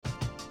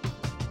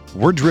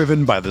We're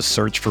driven by the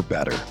search for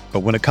better. But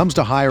when it comes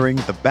to hiring,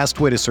 the best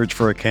way to search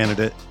for a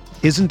candidate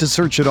isn't to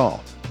search at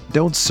all.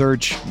 Don't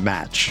search,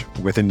 match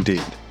with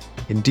Indeed.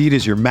 Indeed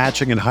is your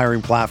matching and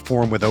hiring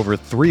platform with over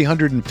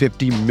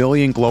 350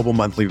 million global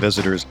monthly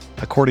visitors,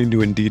 according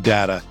to Indeed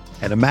data,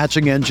 and a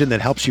matching engine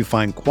that helps you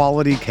find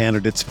quality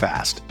candidates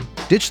fast.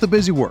 Ditch the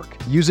busy work.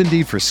 Use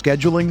Indeed for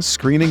scheduling,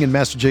 screening, and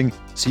messaging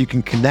so you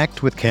can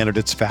connect with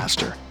candidates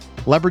faster.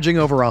 Leveraging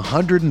over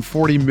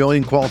 140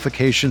 million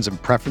qualifications and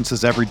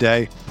preferences every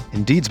day,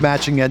 Indeed's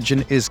matching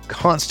engine is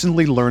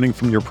constantly learning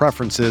from your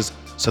preferences,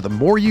 so the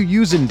more you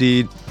use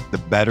Indeed, the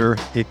better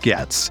it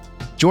gets.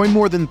 Join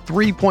more than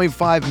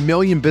 3.5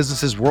 million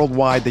businesses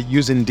worldwide that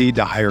use Indeed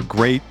to hire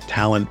great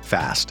talent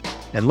fast.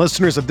 And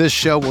listeners of this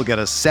show will get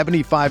a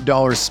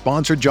 $75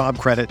 sponsored job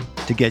credit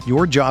to get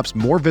your jobs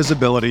more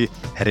visibility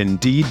at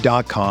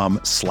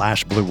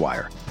Indeed.com/Blue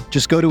Wire.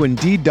 Just go to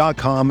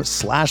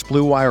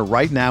Indeed.com/Blue Wire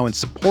right now and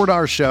support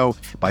our show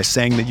by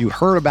saying that you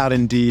heard about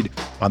Indeed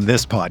on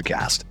this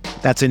podcast.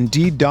 That's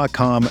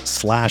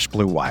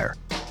Indeed.com/Blue Wire.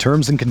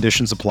 Terms and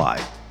conditions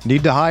apply.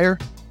 Need to hire?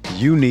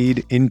 You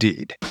need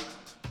Indeed.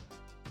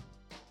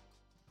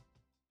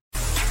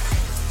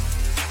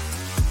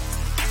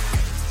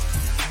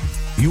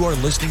 You are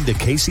listening to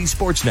KC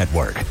Sports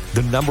Network,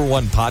 the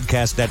 #1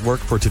 podcast network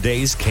for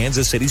today's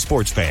Kansas City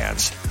sports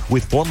fans.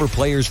 With former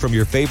players from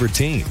your favorite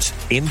teams,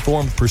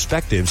 informed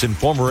perspectives, and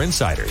former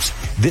insiders,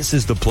 this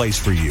is the place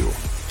for you.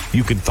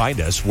 You can find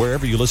us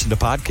wherever you listen to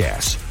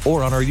podcasts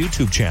or on our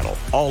YouTube channel,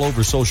 all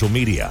over social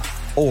media,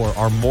 or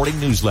our morning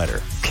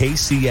newsletter,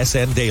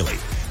 KCSN Daily,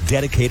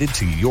 dedicated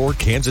to your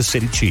Kansas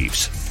City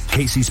Chiefs.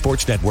 KC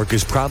Sports Network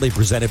is proudly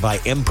presented by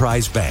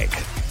Emprise Bank,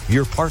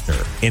 your partner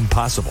in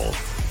possible.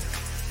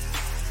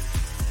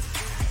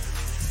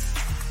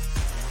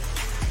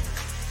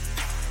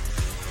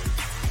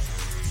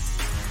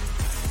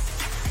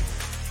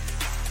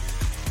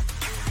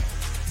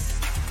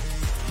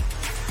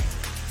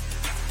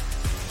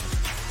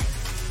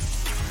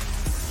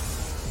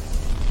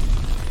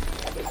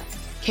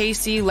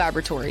 KC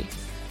Laboratory,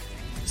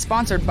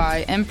 sponsored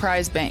by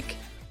Emprise Bank.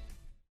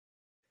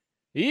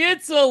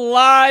 It's a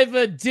live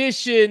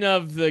edition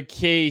of the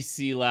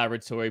KC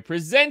Laboratory,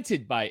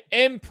 presented by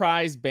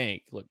Emprise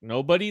Bank. Look,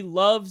 nobody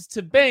loves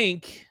to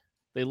bank.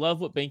 They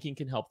love what banking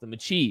can help them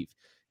achieve.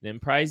 And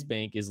Emprise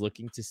Bank is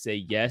looking to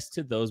say yes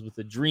to those with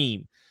a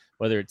dream,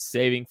 whether it's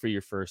saving for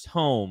your first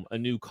home, a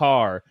new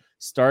car,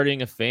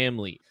 starting a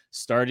family,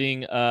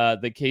 starting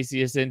the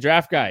KCSN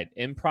Draft Guide.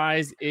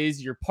 Emprise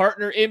is your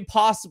partner in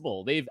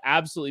possible. They've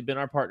absolutely been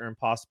our partner in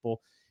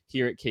possible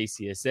here at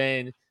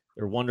KCSN.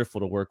 They're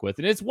wonderful to work with.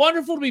 And it's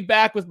wonderful to be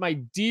back with my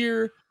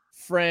dear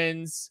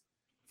friends.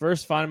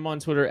 First, find them on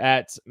Twitter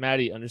at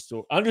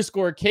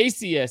Maddie_underscore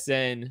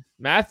KCSN.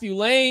 Matthew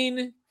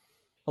Lane.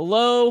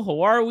 Hello.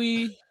 How are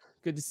we?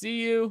 Good to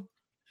see you.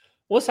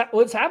 What's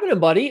happening,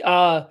 buddy?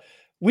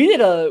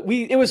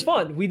 It was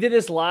fun. We did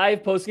this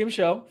live post-game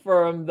show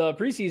from the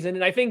preseason,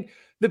 and I think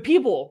the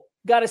people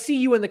got to see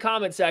you in the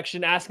comment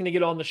section asking to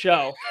get on the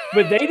show,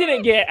 but they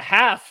didn't get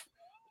half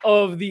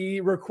of the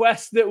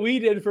requests that we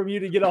did from you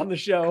to get on the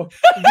show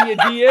via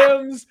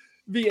DMs,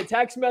 via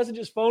text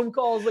messages, phone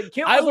calls. Like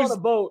Kent was on a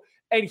boat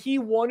and he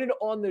wanted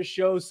on the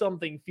show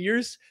something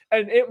fierce,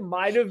 and it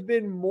might have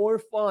been more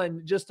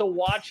fun just to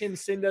watch him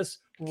send us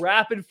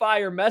rapid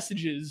fire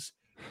messages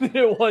than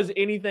it was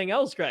anything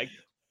else, Craig.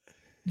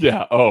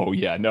 Yeah. Oh,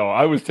 yeah. No,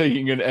 I was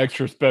taking an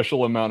extra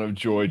special amount of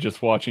joy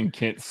just watching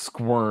Kent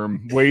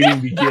squirm, waiting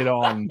to get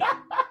on.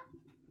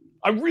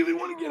 I really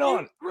want to get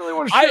on. I really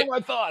want to share my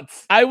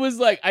thoughts. I was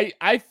like,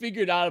 I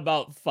figured out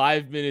about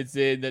 5 minutes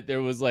in that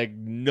there was like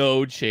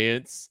no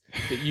chance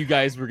that you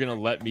guys were going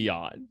to let me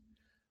on.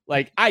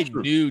 Like, I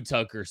knew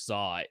Tucker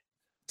saw it.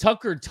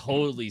 Tucker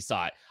totally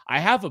saw it. I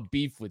have a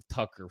beef with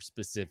Tucker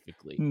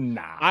specifically.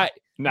 I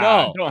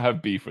don't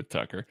have beef with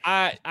Tucker.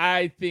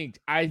 I think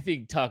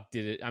Tuck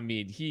did it. I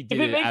mean, he did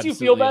it. If it makes you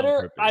feel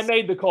better, I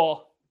made the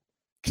call.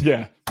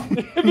 Yeah.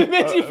 If it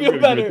makes you feel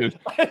better,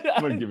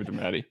 I'm gonna give it to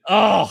Maddie.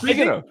 Oh,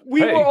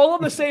 we were all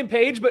on the same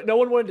page, but no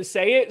one wanted to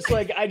say it. So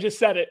like, I just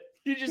said it.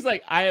 You're just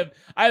like, I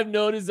have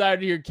no desire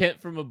to hear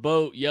Kent from a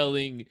boat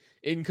yelling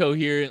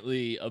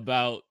incoherently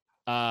about.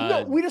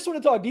 No, we just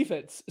want to talk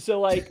defense.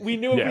 So like, we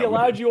knew if we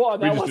allowed you on,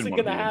 that wasn't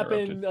going to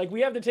happen. Like, we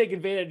have to take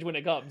advantage when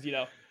it comes, you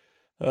know.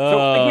 So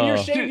like, when you're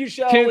Shane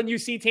Buechele and you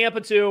see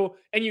Tampa 2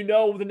 and you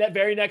know the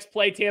very next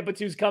play Tampa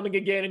 2's coming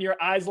again and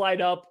your eyes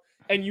light up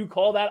and you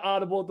call that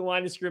audible at the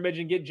line of scrimmage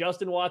and get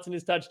Justin Watson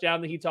his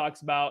touchdown that he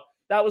talks about,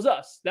 that was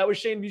us. That was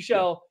Shane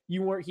Buechele. Yeah.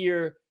 You weren't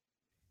here.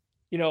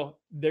 You know,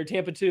 their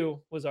Tampa 2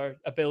 was our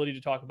ability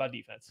to talk about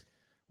defense.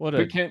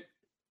 Kent,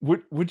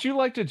 would you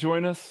like to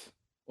join us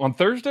on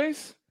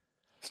Thursdays?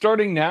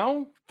 Starting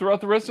now, throughout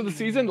the rest of the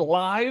season,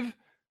 live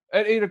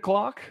at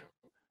 8:00.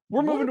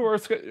 We're moving to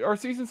our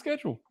season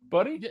schedule,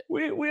 buddy.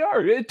 We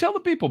are. Tell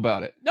the people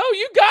about it. No,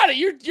 you got it.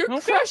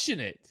 You're crushing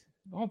it.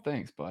 Oh,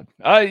 thanks, bud.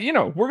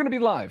 We're going to be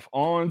live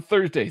on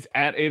Thursdays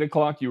at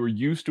 8:00. You are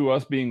used to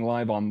us being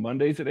live on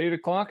Mondays at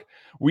 8:00.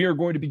 We are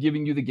going to be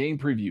giving you the game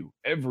preview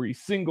every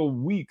single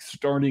week,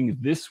 starting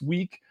this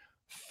week.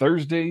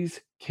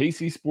 Thursdays,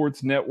 KC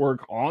Sports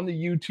Network on the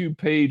YouTube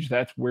page.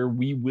 That's where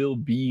we will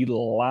be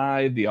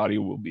live. The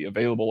audio will be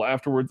available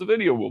afterwards. The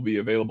video will be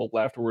available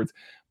afterwards.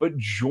 But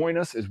join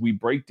us as we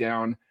break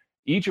down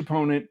each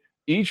opponent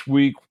each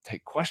week. We'll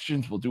take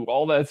questions. We'll do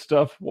all that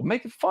stuff. We'll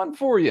make it fun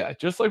for you,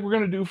 just like we're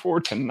going to do for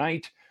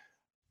tonight.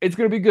 It's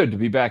going to be good to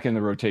be back in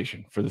the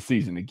rotation for the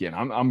season again.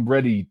 I'm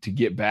ready to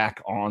get back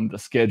on the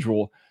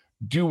schedule,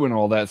 doing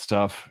all that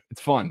stuff.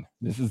 It's fun.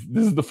 This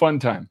is the fun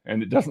time,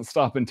 and it doesn't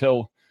stop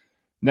until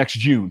next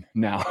June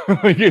now.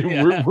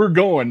 We're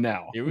going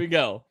now. Here we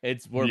go.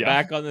 We're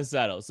back on the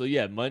saddle. So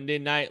yeah, Monday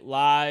night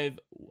live,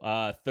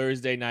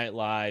 Thursday night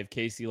live,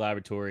 KC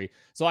Laboratory.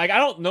 So I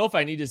don't know if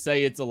I need to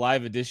say it's a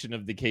live edition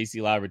of the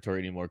KC Laboratory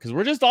anymore, because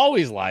we're just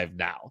always live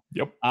now.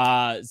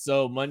 Yep.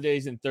 So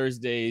Mondays and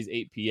Thursdays,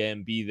 8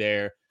 p.m. Be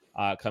there.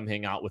 Come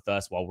hang out with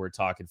us while we're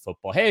talking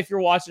football. Hey, if you're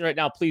watching right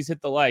now, please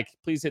hit the like.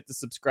 Please hit the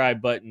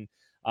subscribe button.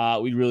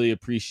 We'd really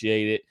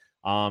appreciate it.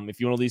 If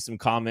you want to leave some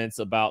comments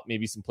about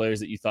maybe some players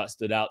that you thought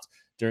stood out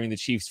during the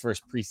Chiefs'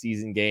 first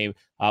preseason game,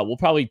 we'll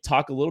probably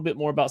talk a little bit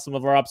more about some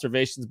of our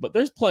observations, but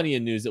there's plenty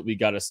of news that we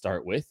got to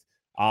start with.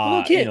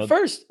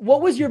 First,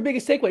 what was your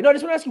biggest takeaway? No, I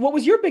just want to ask you, what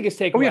was your biggest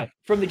takeaway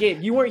from the game?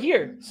 You weren't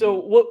here. So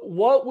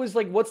what was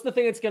what's the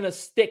thing that's going to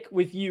stick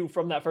with you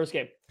from that first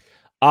game?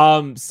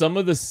 Some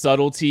of the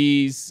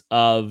subtleties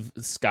of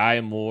Sky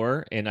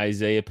Moore and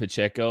Isaiah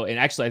Pacheco. And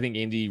actually, I think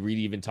Andy Reid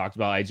even talked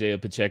about Isaiah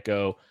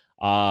Pacheco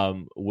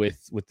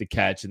with the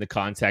catch and the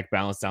contact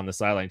balance down the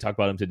sideline. Talk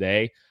about him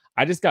today.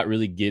 I just got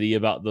really giddy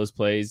about those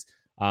plays.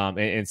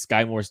 And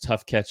Sky Moore's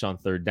tough catch on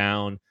third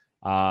down,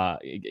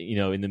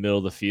 in the middle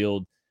of the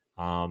field.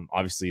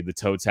 Obviously the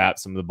toe tap,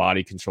 some of the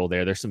body control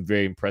there. There's some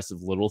very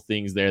impressive little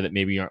things there that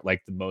maybe aren't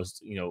like the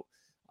most,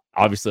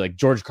 obviously like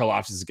George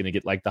Karlaftis is going to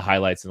get like the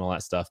highlights and all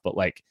that stuff. But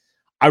like,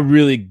 I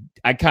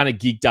kind of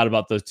geeked out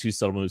about those two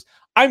subtle moves.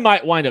 I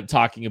might wind up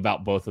talking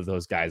about both of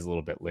those guys a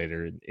little bit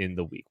later in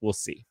the week. We'll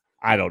see.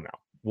 I don't know.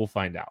 We'll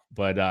find out.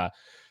 But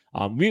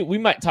we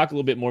might talk a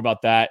little bit more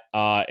about that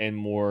and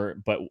more.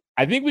 But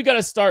I think we got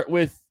to start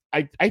with,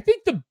 I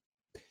think the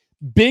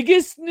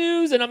biggest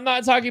news, and I'm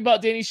not talking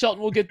about Danny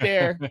Shelton. We'll get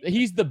there.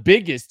 He's the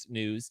biggest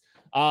news.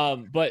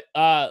 But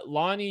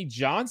Lonnie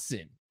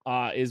Johnson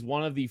is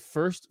one of the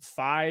first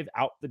 5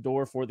 out the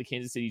door for the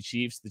Kansas City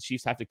Chiefs. The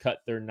Chiefs have to cut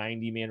their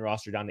 90-man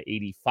roster down to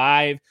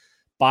 85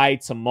 by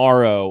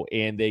tomorrow,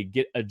 and they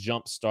get a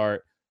jump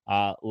start,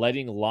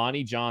 letting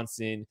Lonnie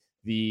Johnson,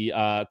 the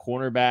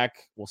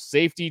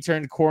safety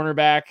turned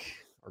cornerback,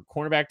 or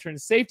cornerback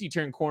turned safety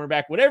turned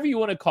cornerback, whatever you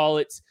want to call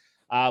it,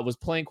 was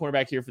playing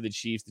cornerback here for the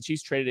Chiefs. The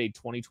Chiefs traded a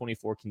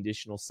 2024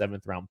 conditional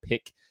 7th-round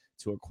pick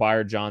to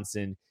acquire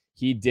Johnson.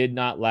 He did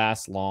not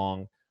last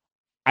long.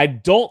 I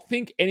don't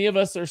think any of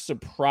us are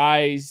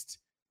surprised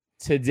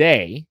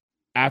today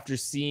after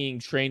seeing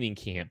training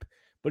camp.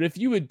 But if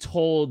you had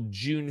told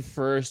June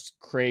 1st,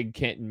 Craig,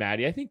 Kent, and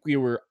Maddie, I think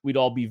we'd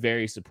all be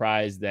very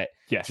surprised that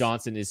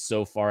Johnson is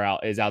so far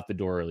out the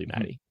door early,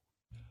 Maddie.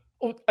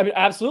 Oh, I mean,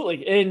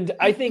 absolutely. And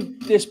I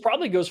think this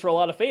probably goes for a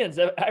lot of fans.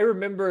 I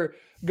remember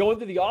going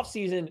through the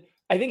offseason,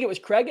 I think it was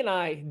Craig and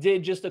I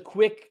did just a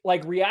quick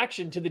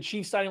reaction to the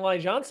Chiefs signing Lonnie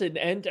Johnson.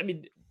 And I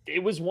mean,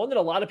 it was one that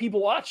a lot of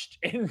people watched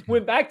and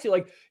went back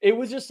to. It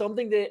was just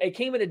something that it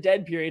came in a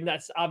dead period. And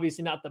that's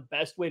obviously not the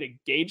best way to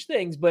gauge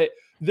things, but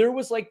there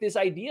was this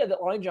idea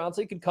that Lonnie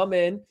Johnson could come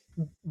in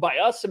by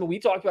us. I mean, we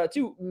talked about it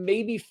too,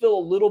 maybe fill a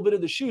little bit of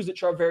the shoes that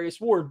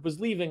Charvarius Ward was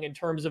leaving in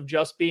terms of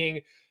just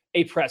being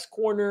a press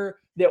corner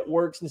that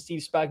works in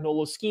Steve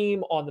Spagnuolo's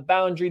scheme on the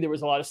boundary. There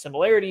was a lot of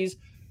similarities.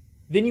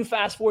 Then you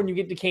fast forward and you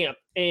get to camp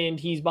and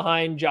he's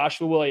behind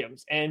Joshua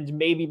Williams and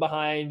maybe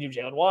behind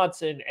Jalen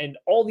Watson and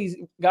all these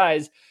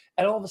guys.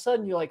 And all of a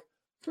sudden you're like,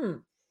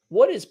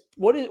 what is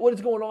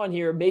going on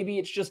here? Maybe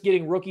it's just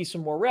getting rookies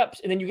some more reps.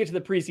 And then you get to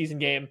the preseason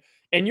game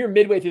and you're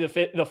midway through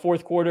the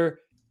fourth quarter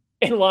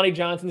and Lonnie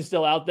Johnson is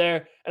still out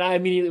there. And I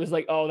immediately was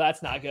like, oh,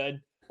 that's not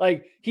good.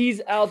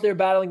 He's out there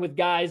battling with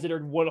guys that are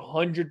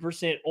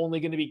 100% only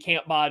going to be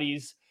camp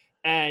bodies.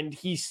 And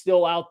he's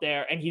still out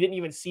there, and he didn't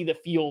even see the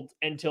field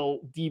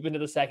until deep into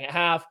the second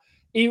half.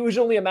 It was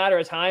only a matter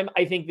of time.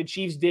 I think the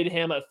Chiefs did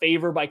him a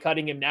favor by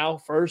cutting him now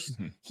first.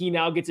 Mm-hmm. He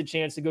now gets a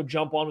chance to go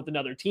jump on with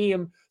another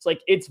team.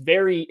 It's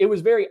it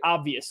was very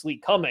obviously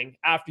coming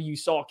after you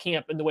saw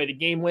camp and the way the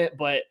game went.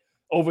 But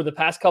over the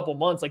past couple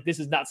months, this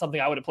is not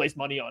something I would have placed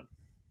money on.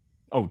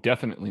 Oh,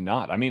 definitely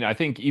not. I mean, I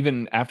think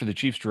even after the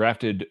Chiefs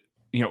drafted,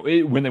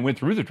 when they went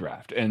through the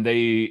draft and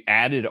they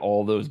added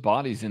all those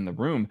bodies in the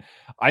room,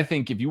 I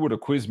think if you would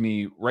have quizzed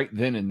me right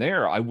then and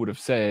there, I would have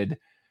said,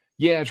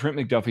 yeah, Trent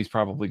McDuffie's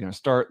probably going to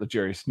start.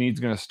 L'Jarius Sneed's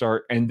going to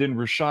start. And then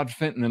Rashad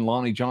Fenton and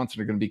Lonnie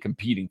Johnson are going to be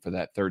competing for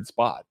that third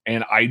spot.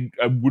 And I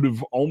would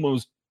have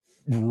almost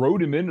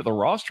wrote him into the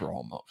roster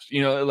almost.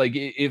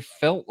 It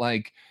felt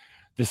like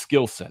the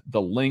skill set,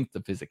 the length, the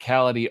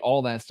physicality,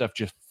 all that stuff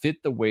just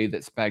fit the way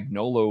that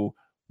Spagnuolo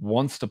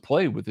wants to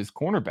play with his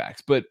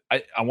cornerbacks. But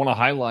I want to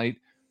highlight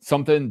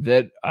something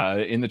that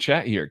in the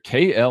chat here,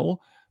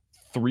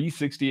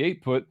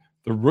 KL368 put,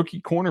 the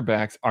rookie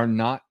cornerbacks are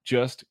not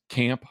just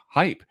camp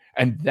hype.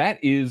 And that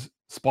is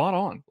spot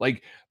on.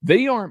 Like,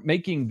 they aren't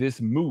making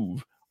this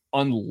move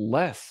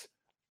unless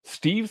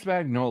Steve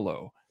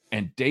Spagnuolo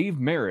and Dave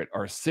Merritt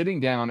are sitting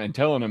down and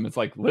telling him, it's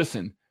like,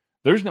 listen,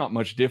 there's not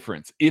much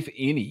difference, if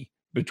any,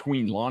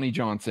 between Lonnie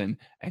Johnson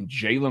and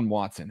Jalen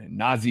Watson and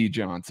Najee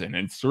Johnson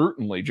and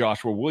certainly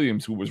Joshua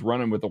Williams, who was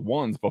running with the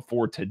ones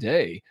before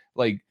today.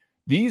 Like,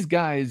 these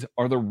guys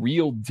are the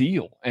real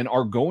deal and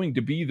are going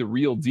to be the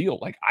real deal.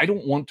 Like, I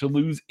don't want to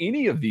lose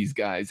any of these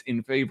guys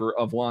in favor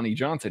of Lonnie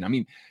Johnson. I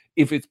mean,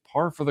 if it's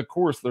par for the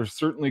course, they're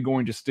certainly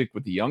going to stick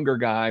with the younger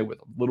guy with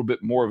a little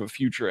bit more of a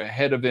future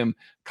ahead of him,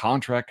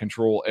 contract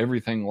control,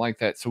 everything like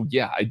that. So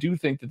yeah, I do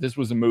think that this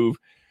was a move.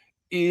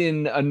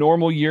 In a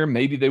normal year,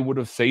 maybe they would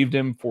have saved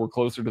him for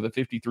closer to the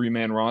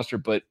 53-man roster,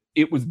 but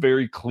it was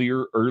very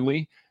clear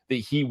early that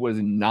he was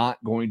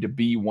not going to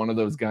be one of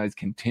those guys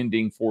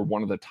contending for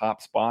one of the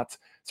top spots.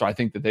 So I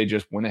think that they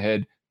just went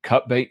ahead,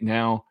 cut bait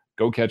now,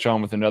 go catch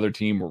on with another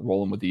team. We're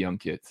rolling with the young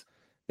kids.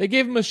 They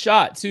gave him a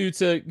shot to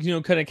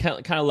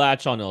kind of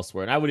latch on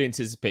elsewhere, and I would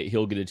anticipate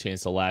he'll get a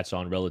chance to latch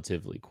on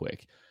relatively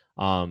quick.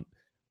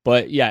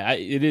 But yeah,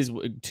 it is,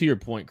 to your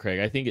point, Craig.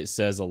 I think it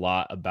says a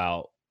lot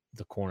about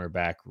the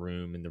cornerback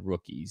room and the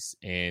rookies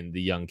and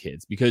the young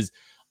kids, because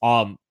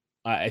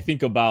I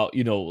think about,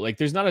 like,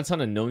 there's not a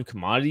ton of known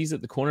commodities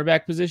at the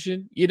cornerback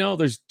position.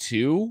 There's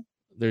two.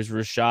 There's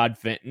Rashad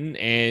Fenton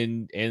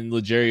and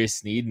L'Jarius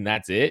Sneed, and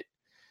that's it.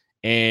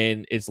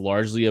 And it's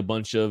largely a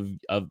bunch of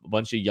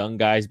young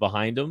guys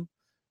behind him.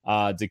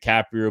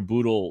 DiCaprio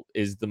Bootle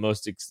is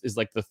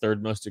like the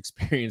third most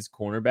experienced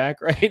cornerback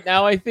right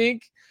now, I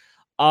think.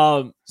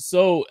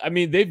 So I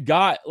mean, they've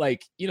got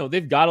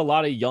a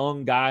lot of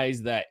young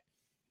guys that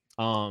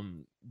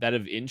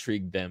have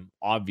intrigued them,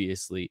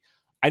 obviously.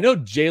 I know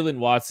Jalen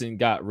Watson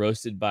got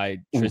roasted by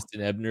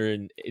Tristan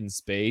Ebner in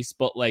space,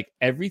 but like,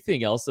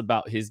 everything else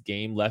about his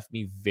game left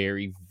me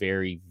very,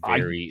 very,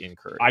 very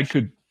encouraged. I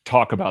could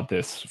talk about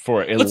this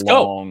for a Let's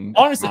long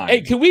go. Honestly, time.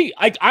 hey, can we?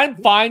 I'm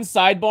fine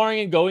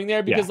sidebarring and going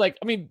there because,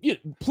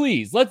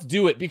 please, let's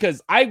do it,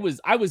 because I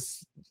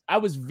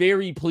was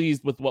very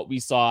pleased with what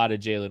we saw out of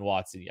Jalen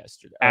Watson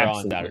yesterday or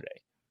on Saturday.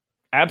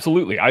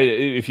 Absolutely.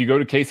 If you go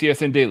to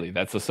KCSN Daily,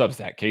 that's the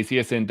Substack,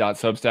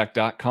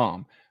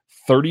 kcsn.substack.com,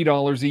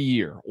 $30 a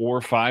year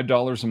or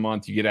 $5 a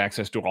month, you get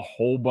access to a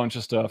whole bunch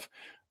of stuff.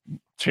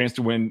 Chance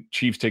to win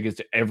Chiefs tickets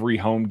to every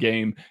home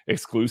game,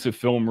 exclusive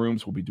film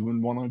rooms. We'll be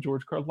doing one on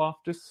George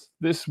Karlaftis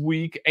this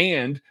week,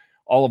 and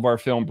all of our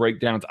film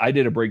breakdowns. I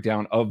did a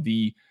breakdown of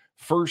the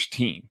first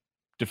team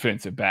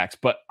defensive backs,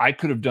 but I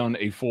could have done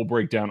a full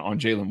breakdown on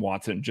Jalen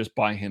Watson just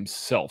by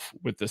himself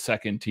with the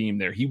second team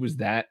there. He was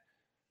that.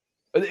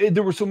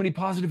 There were so many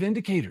positive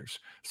indicators,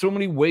 so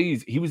many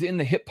ways. He was in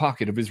the hip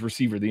pocket of his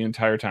receiver the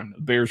entire time.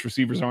 The Bears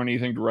receivers aren't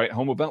anything to write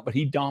home about, but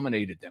he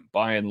dominated them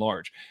by and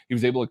large. He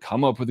was able to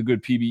come up with a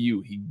good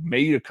PBU. He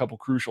made a couple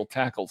crucial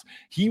tackles.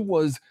 He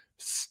was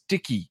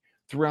sticky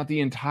throughout the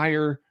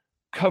entire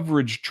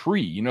coverage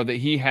tree, that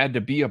he had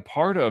to be a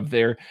part of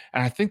there.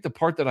 And I think the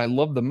part that I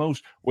loved the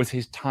most was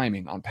his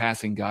timing on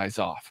passing guys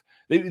off.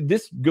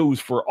 This goes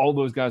for all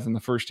those guys on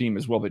the first team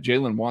as well, but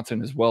Jalen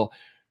Watson as well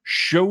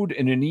showed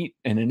an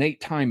innate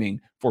timing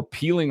for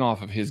peeling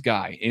off of his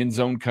guy in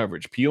zone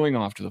coverage, peeling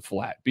off to the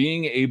flat,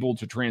 being able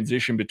to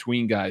transition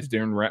between guys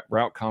during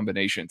route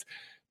combinations.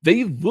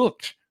 They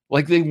looked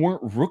like they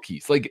weren't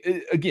rookies. Like,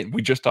 again,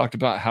 we just talked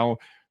about how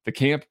the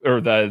camp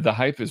or the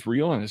hype is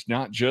real, and it's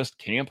not just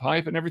camp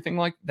hype and everything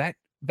like that.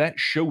 That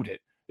showed it.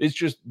 It's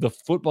just the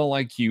football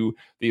IQ,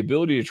 the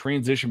ability to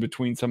transition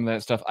between some of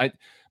that stuff.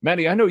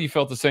 Maddie, I know you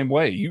felt the same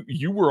way.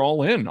 You were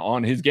all in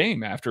on his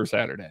game after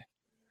Saturday.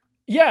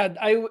 Yeah,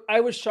 I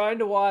was trying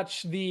to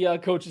watch the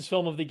coach's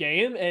film of the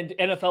game, and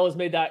NFL has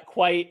made that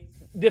quite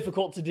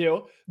difficult to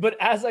do. But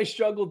as I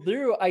struggled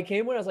through, I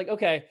came when I was like,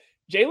 okay,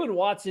 Jalen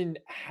Watson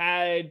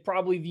had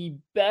probably the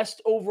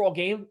best overall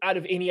game out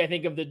of any, I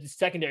think, of the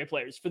secondary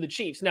players for the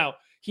Chiefs. Now,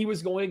 he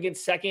was going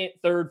against second,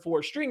 third,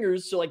 fourth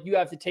stringers, so like, you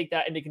have to take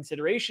that into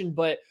consideration.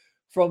 But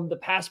from the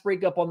pass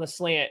breakup on the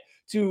slant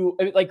to,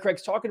 like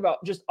Craig's talking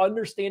about, just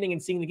understanding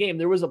and seeing the game.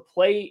 There was a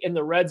play in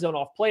the red zone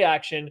off play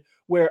action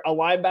where a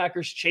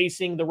linebacker's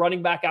chasing the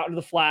running back out into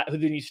the flat, who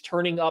then he's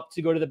turning up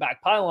to go to the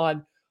back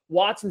pylon.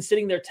 Watson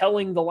sitting there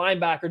telling the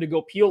linebacker to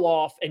go peel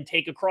off and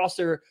take a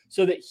crosser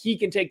so that he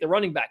can take the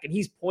running back. And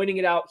he's pointing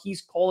it out.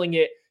 He's calling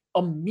it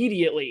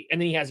immediately. And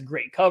then he has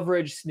great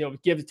coverage,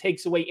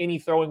 takes away any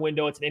throwing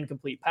window. It's an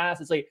incomplete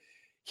pass. It's like,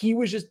 he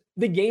was just,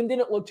 the game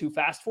didn't look too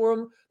fast for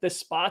him. The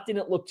spot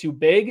didn't look too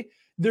big.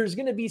 There's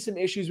going to be some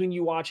issues when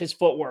you watch his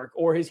footwork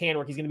or his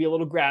handwork. He's going to be a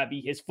little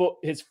grabby.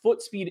 His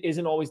foot speed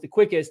isn't always the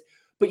quickest,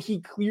 but he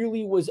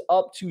clearly was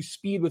up to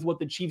speed with what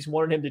the Chiefs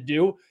wanted him to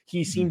do.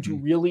 He seemed to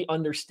really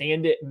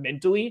understand it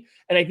mentally.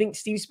 And I think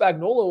Steve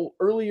Spagnuolo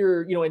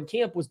earlier, in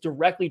camp was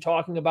directly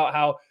talking about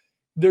how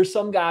there's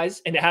some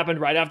guys, and it happened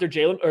right after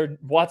Jalen or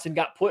Watson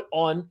got put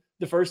on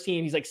the first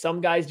team. He's like,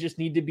 some guys just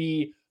need to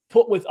be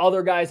put with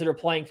other guys that are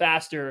playing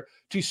faster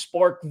to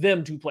spark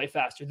them to play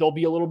faster. They'll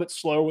be a little bit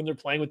slower when they're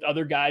playing with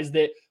other guys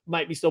that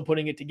might be still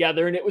putting it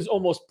together. And it was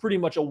almost pretty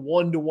much a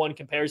one-to-one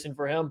comparison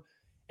for him.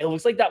 it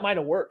looks like that might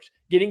have worked.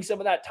 Getting some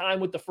of that time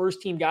with the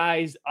first team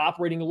guys,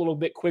 operating a little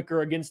bit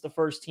quicker against the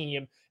first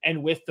team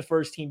and with the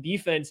first team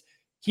defense.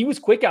 He was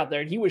quick out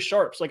there and he was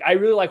sharp. So, like, I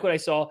really like what I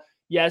saw.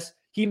 Yes,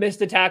 he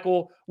missed a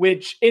tackle,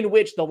 in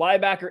which the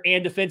linebacker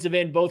and defensive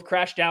end both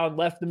crashed down,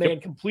 left the man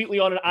completely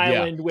on an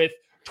island with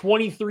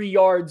 23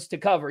 yards to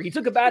cover. He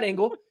took a bad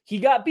angle. He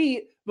got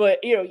beat, but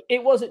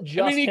it wasn't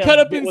just. I mean, he cut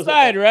up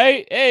inside,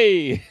 right?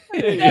 Hey.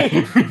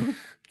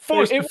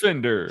 Force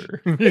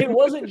defender. It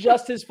wasn't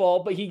just his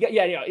fault, but he got,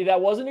 that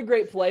wasn't a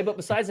great play. But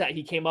besides that,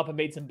 he came up and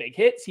made some big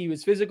hits. He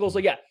was physical. So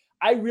yeah,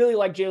 I really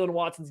like Jaylen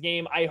Watson's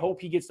game. I hope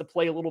he gets to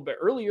play a little bit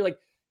earlier. Like,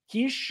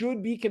 he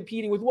should be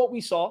competing with what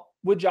we saw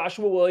with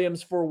Joshua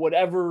Williams for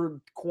whatever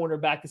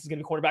cornerback. This is going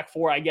to be cornerback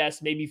 4, I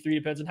guess, maybe 3,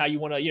 depends on how you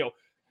want to,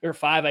 or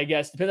 5, I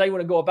guess, depends how you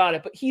want to go about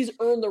it. But he's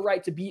earned the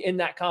right to be in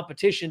that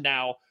competition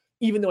now,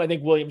 even though I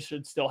think Williams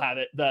should still have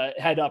the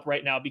head up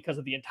right now because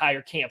of the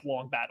entire camp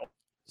long battle.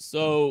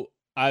 So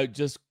I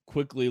just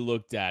quickly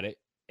looked at it,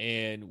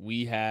 and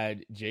we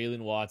had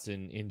Jaylen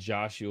Watson and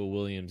Joshua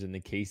Williams in the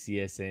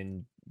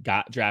KCSN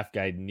draft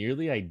guide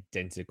nearly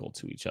identical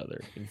to each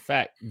other. In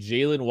fact,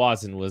 Jaylen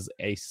Watson was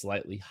a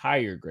slightly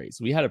higher grade.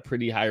 So we had a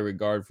pretty high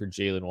regard for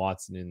Jaylen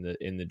Watson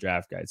in the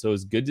draft guide. So it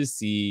was good to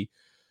see.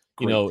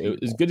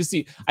 It was good to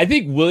see. I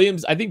think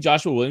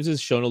Joshua Williams has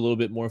shown a little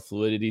bit more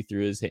fluidity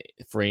through his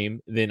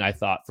frame than I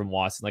thought from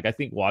Watson. Like, I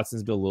think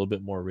Watson's been a little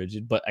bit more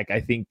rigid, but like, I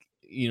think,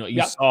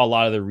 you saw a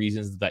lot of the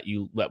reasons that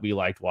we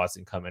liked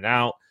Watson coming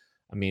out.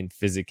 I mean,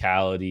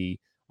 physicality,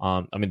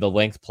 the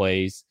length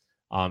plays.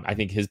 I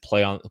think his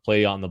play on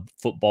the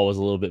football was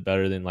a little bit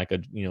better than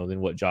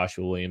than what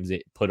Joshua Williams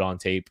put on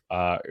tape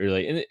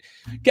early. And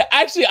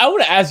actually, I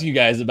want to ask you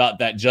guys about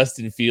that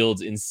Justin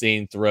Fields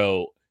insane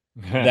throw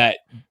that,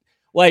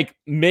 like,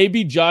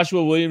 maybe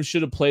Joshua Williams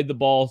should have played the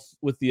ball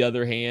with the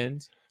other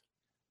hand,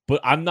 but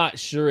I'm not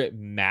sure it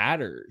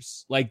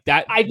matters. Like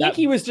that. I think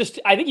he was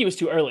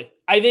too early.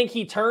 I think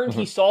he turned,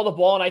 he saw the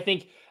ball, and I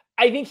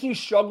think he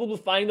struggled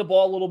with finding the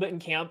ball a little bit in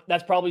camp.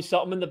 That's probably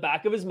something in the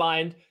back of his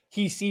mind.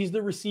 He sees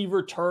the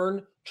receiver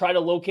turn, try to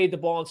locate the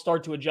ball and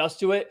start to adjust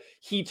to it.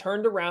 He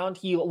turned around,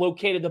 he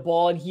located the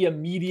ball, and he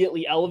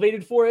immediately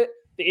elevated for it.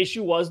 The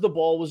issue was the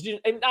ball was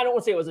just, and I don't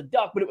want to say it was a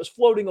duck, but it was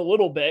floating a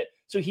little bit.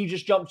 So he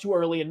just jumped too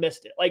early and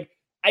missed it. Like,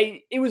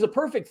 it was a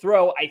perfect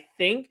throw, I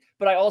think,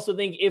 but I also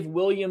think if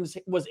Williams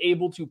was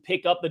able to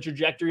pick up the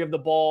trajectory of the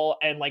ball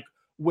and like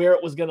where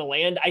it was going to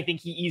land, I think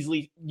he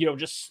easily,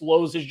 just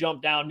slows his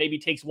jump down, maybe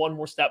takes one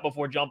more step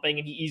before jumping,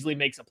 and he easily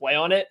makes a play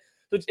on it.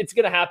 So it's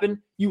going to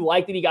happen. You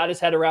like that he got his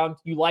head around.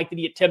 You like that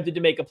he attempted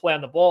to make a play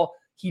on the ball.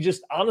 He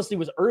just honestly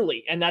was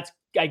early. And that's,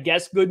 I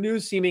guess, good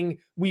news, seeming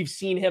we've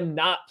seen him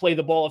not play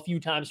the ball a few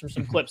times from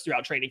some clips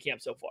throughout training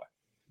camp so far.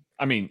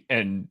 I mean,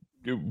 and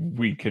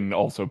we can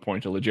also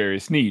point to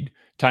L'Jarius Sneed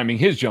timing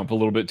his jump a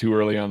little bit too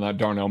early on that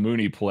Darnell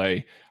Mooney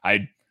play.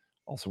 I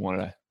also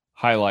want to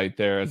highlight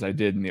there, as I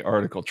did in the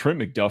article, Trent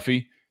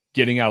McDuffie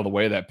getting out of the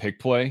way of that pick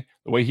play,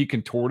 the way he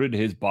contorted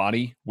his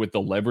body with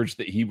the leverage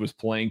that he was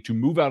playing to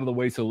move out of the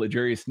way so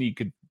L'Jarius Sneed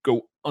could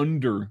go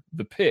under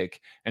the pick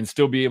and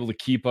still be able to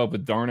keep up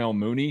with Darnell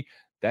Mooney.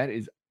 That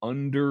is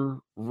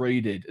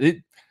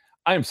underrated.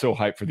 I am so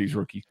hyped for these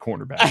rookie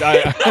cornerbacks.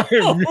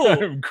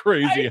 I'm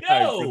crazy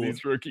hyped for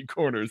these rookie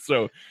corners.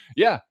 So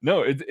yeah,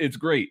 no, it's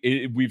great.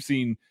 We've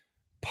seen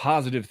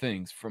positive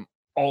things from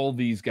all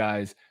these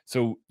guys.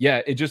 So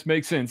yeah, it just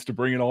makes sense to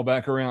bring it all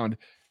back around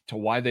to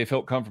why they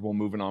felt comfortable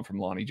moving on from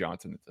Lonnie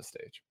Johnson at this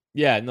stage.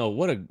 Yeah, no,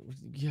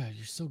 you're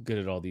so good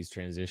at all these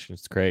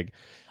transitions, Craig.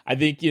 I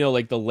think,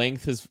 like the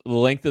length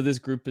of this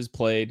group has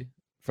played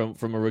from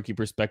a rookie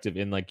perspective.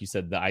 And like you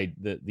said, the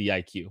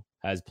IQ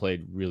has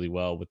played really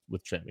well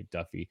with Trent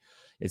McDuffie.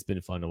 It's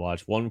been fun to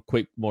watch. One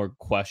quick more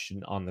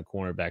question on the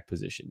cornerback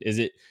position.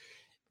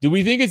 Do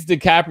we think it's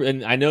DiCaprio?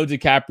 And I know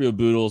DiCaprio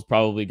Boodle's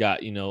probably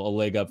got, a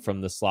leg up from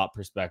the slot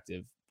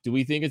perspective. Do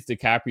we think it's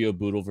DiCaprio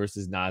Boodle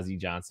versus Nazeeh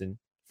Johnson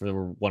for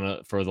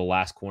the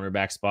last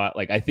cornerback spot?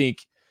 Like, I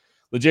think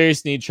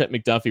L'Jarius Sneed, Trent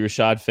McDuffie,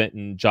 Rashad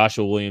Fenton,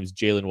 Joshua Williams,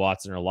 Jaylen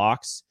Watson are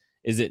locks.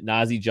 Is it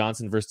Nazeeh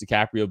Johnson versus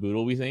DiCaprio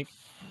Boodle, we think?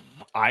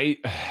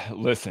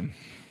 Listen,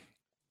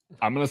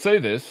 I'm going to say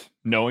this,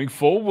 knowing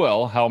full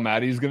well how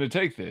Maddie's going to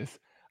take this.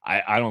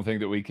 I don't think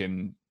that we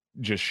can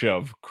just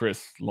shove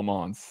Chris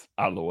Lamons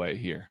out of the way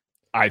here.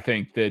 I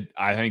think that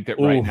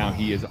right now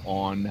he is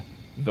on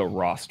the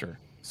roster.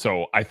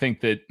 So I think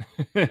that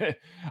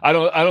I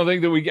don't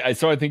think that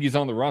so I think he's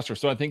on the roster.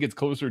 So I think it's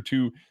closer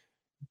to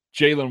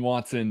Jaylen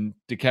Watson,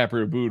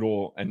 DiCaprio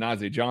Boodle, and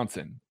Nazeeh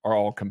Johnson are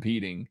all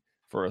competing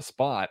for a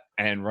spot.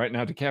 And right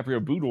now,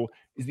 DiCaprio Boodle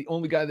is the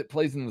only guy that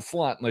plays in the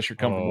slot unless you're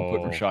comfortable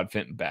putting Rashad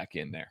Fenton back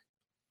in there.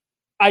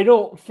 I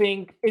don't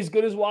think, as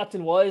good as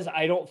Watson was,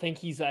 I don't think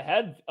he's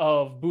ahead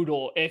of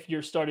Boodle if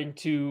you're starting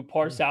to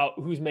parse out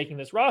who's making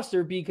this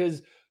roster,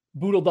 because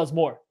Boodle does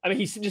more. I mean,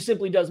 he just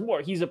simply does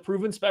more. He's a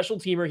proven special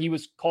teamer. He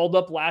was called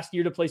up last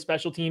year to play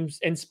special teams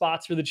and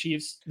spots for the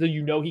Chiefs, so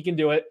he can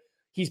do it.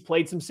 He's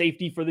played some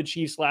safety for the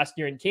Chiefs last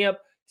year in camp.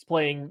 He's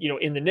playing,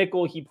 in the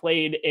nickel. He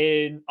played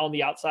on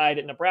the outside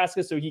at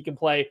Nebraska, so he can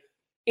play.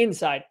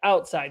 inside,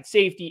 outside,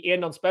 safety,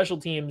 and on special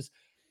teams,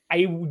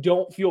 I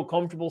don't feel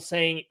comfortable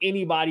saying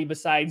anybody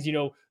besides,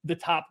 the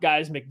top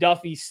guys,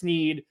 McDuffie,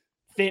 Snead,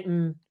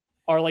 Fenton,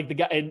 are like the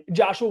guy, and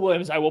Joshua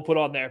Williams I will put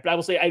on there. But I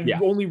will say I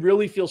only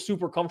really feel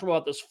super comfortable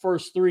about those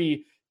first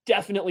three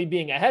definitely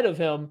being ahead of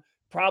him,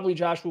 probably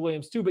Joshua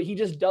Williams too, but he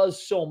just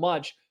does so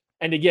much.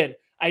 And again,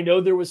 I know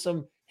there was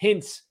some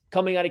hints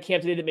coming out of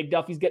camp today that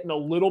McDuffie's getting a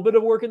little bit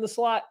of work in the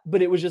slot,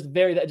 but it was just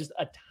just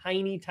a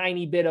tiny,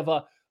 tiny bit of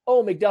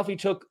McDuffie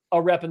took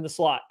a rep in the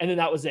slot, and then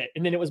that was it.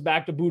 And then it was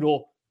back to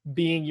Bootle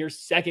being your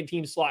second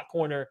team slot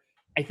corner.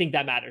 I think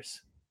that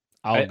matters.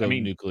 I'll go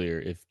nuclear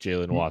if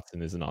Jalen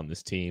Watson isn't on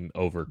this team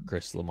over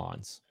Chris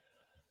Lamons.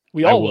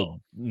 We all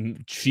will.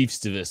 Chiefs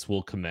to this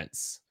will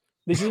commence.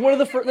 This is one of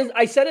the first.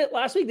 I said it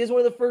last week. This is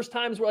one of the first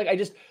times where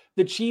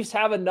the Chiefs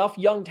have enough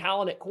young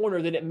talent at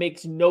corner that it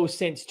makes no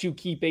sense to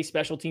keep a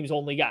special teams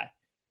only guy.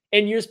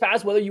 In years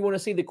past, whether you want to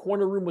say the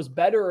corner room was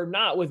better or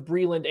not with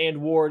Breeland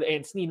and Ward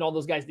and Snead and all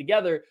those guys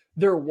together,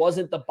 there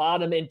wasn't the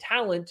bottom end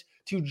talent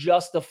to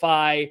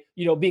justify,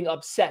 being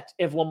upset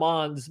if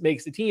Lamons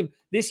makes the team.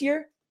 This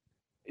year,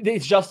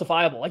 it's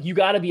justifiable. Like, you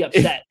got to be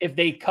upset if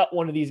they cut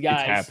one of these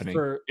guys.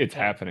 It's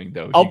happening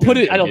though. I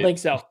don't think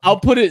so. I'll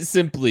put it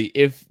simply.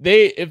 If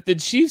the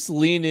Chiefs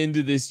lean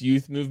into this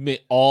youth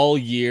movement all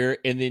year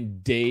and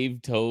then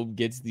Dave Toub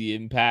gets the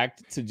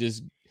impact to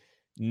just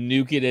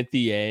nuke it at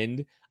the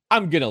end,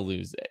 I'm going to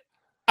lose it.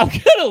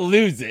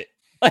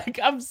 Like,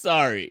 I'm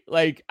sorry.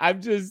 Like,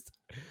 I'm just,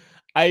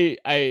 I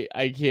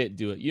can't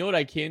do it. You know what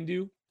I can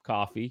do?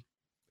 Coffee.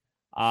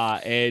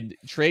 And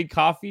Trade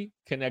Coffee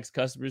connects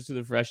customers to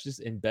the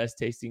freshest and best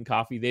tasting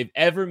coffee they've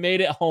ever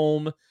made at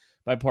home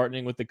by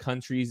partnering with the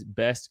country's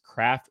best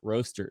craft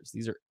roasters.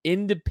 These are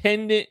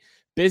independent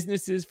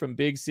businesses from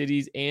big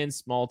cities and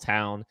small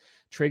town.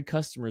 Trade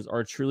customers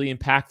are truly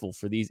impactful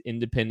for these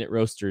independent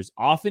roasters,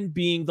 often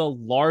being the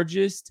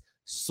largest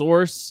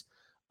source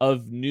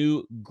of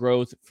new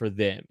growth for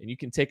them. And you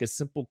can take a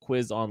simple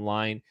quiz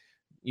online.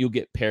 You'll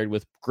get paired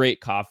with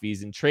great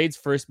coffees. And Trade's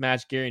first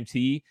match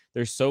guarantee,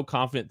 they're so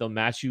confident they'll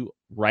match you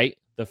right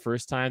the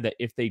first time that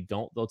if they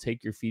don't, they'll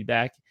take your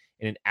feedback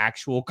and an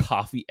actual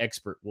coffee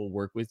expert will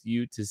work with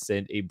you to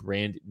send a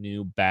brand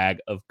new bag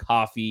of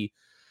coffee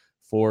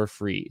for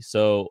free.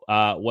 So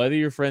whether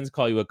your friends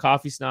call you a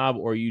coffee snob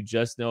or you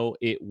just know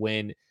it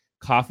when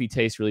coffee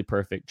tastes really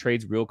perfect,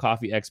 Trade's real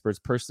coffee experts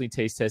personally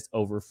taste test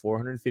over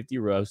 450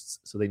 roasts,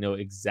 so they know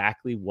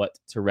exactly what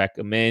to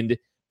recommend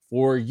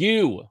for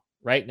you.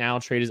 Right now,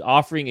 Trade is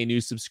offering a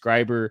new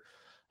subscriber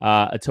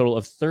a total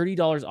of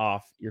 $30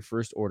 off your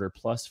first order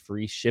plus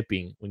free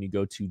shipping when you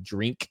go to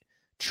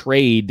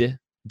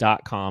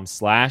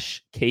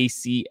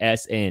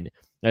drinktrade.com/KCSN.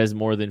 That is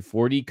more than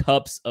 40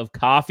 cups of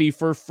coffee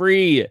for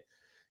free.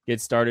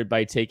 Get started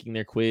by taking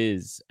their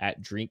quiz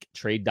at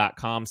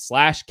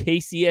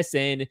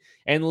drinktrade.com/KCSN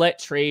and let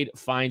Trade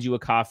find you a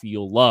coffee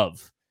you'll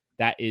love.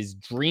 That is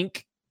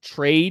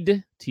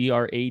drinktrade,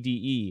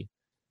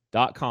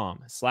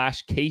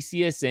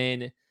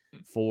 TRADE.com/KCSN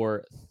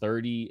for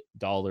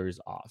 $30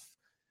 off.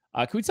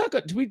 Can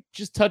we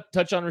just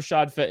touch on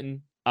Rashad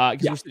Fenton?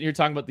 Because we're sitting here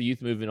talking about the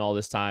youth movement all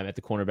this time at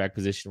the cornerback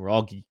position. We're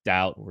all geeked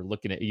out. We're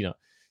looking at,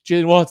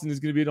 Jalen Watson is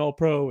going to be an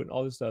all-pro and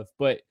all this stuff.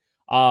 But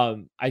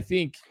I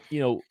think,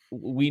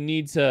 we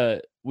need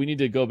to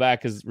go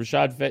back because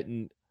Rashad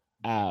Fenton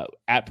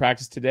at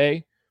practice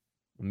today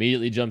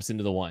immediately jumps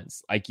into the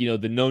ones. Like, the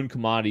known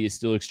commodity is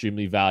still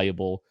extremely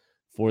valuable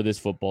for this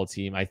football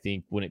team. I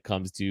think when it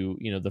comes to,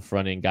 the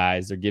front end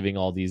guys, they're giving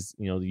all these,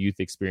 the youth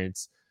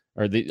experience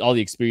or all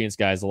the experienced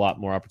guys a lot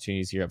more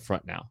opportunities here up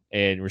front now.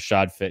 And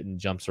Rashad Fenton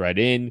jumps right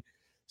in,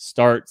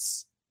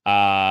 starts,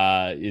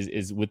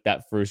 is with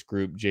that first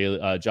group.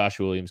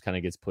 Joshua Williams kind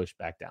of gets pushed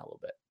back down a little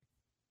bit.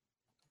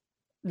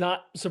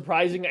 Not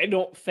surprising, I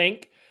don't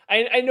think.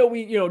 I know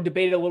we,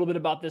 debated a little bit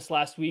about this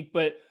last week,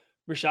 but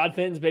Rashad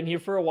Fenton's been here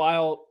for a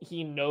while.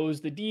 He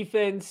knows the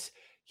defense.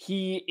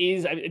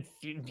 He's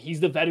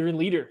the veteran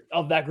leader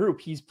of that group.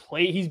 He's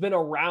been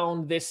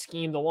around this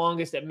scheme the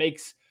longest. It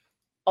makes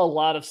a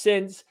lot of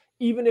sense.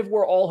 Even if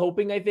we're all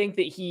hoping, I think,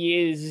 that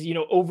he is,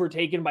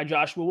 overtaken by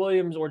Joshua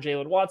Williams or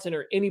Jalen Watson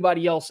or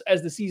anybody else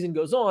as the season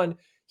goes on,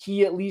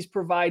 he at least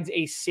provides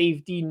a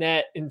safety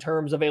net in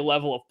terms of a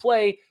level of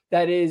play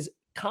that is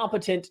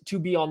competent to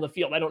be on the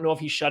field. I don't know if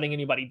he's shutting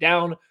anybody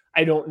down.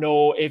 I don't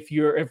know if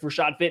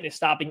Rashad Fenton is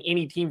stopping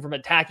any team from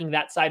attacking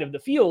that side of the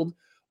field,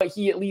 but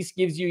he at least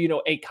gives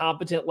you, a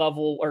competent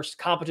level or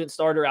competent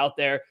starter out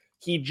there.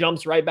 He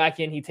jumps right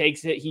back in. He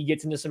takes it. He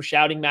gets into some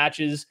shouting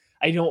matches.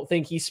 I don't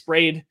think he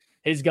sprayed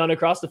his gun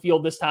across the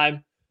field this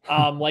time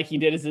like he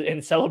did in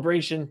a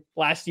celebration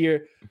last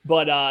year.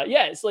 But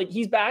it's like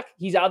he's back.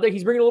 He's out there.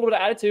 He's bringing a little bit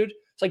of attitude.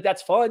 It's like,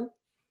 that's fun.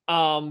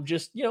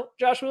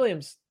 Josh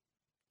Williams,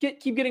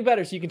 keep getting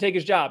better so you can take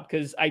his job,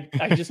 because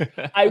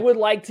I would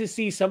like to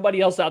see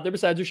somebody else out there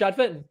besides Rashad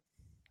Fenton.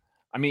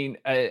 I mean,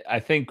 I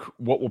think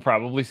what we'll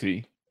probably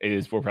see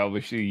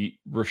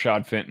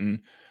Rashad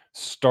Fenton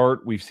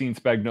start. We've seen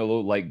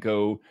Spagnuolo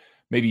go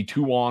maybe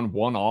 2 on,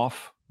 1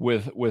 off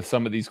with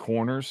some of these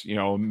corners,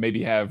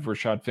 maybe have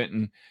Rashad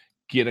Fenton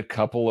get a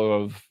couple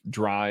of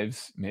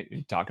drives,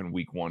 maybe talking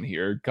week 1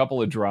 here, a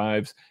couple of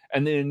drives,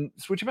 and then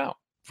switch him out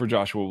for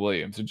Joshua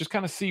Williams and just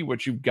kind of see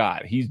what you've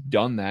got. He's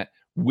done that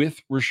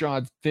with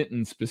Rashad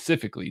Fenton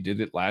specifically.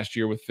 Did it last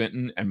year with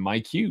Fenton and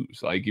Mike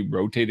Hughes. Like, he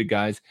rotated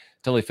guys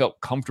until they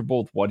felt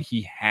comfortable with what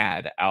he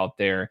had out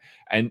there.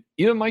 And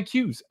even Mike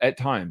Hughes at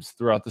times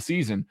throughout the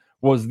season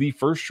was the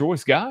first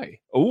choice guy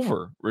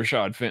over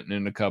Rashad Fenton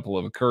in a couple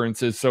of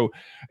occurrences. So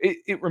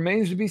it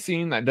remains to be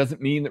seen. That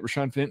doesn't mean that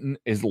Rashad Fenton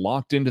is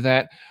locked into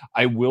that.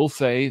 I will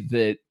say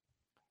that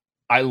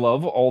I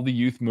love all the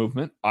youth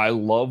movement. I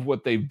love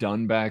what they've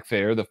done back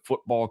there, the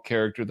football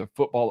character, the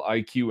football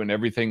IQ, and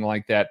everything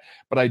like that.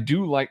 But I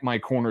do like my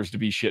corners to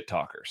be shit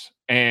talkers.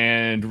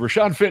 And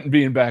Rashad Fenton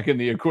being back in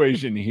the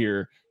equation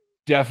here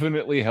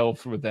definitely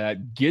helps with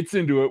that. Gets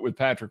into it with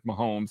Patrick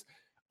Mahomes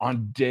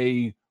on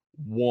day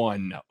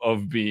 1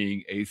 of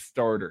being a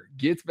starter.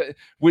 Gets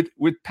with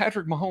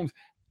Patrick Mahomes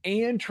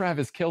and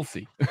Travis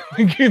Kelce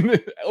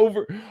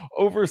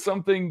over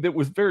something that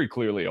was very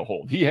clearly a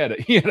hold. He had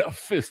a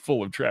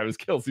fistful of Travis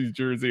Kelce's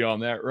jersey on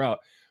that route,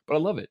 but I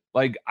love it.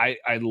 Like, I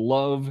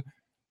love,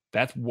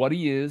 that's what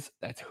he is.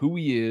 That's who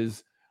he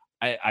is.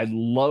 I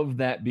love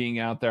that being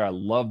out there. I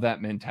love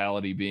that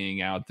mentality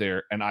being out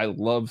there. And I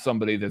love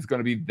somebody that's going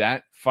to be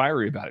that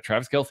fiery about it.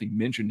 Travis Kelce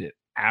mentioned it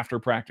after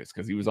practice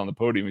because he was on the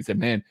podium. He said,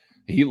 man,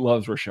 he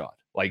loves Rashad.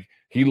 Like,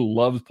 he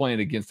loves playing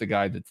against a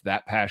guy that's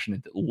that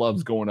passionate, that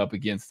loves going up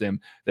against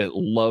him, that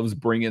loves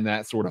bringing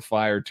that sort of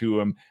fire to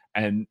him.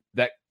 And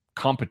that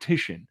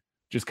competition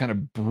just kind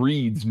of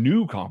breeds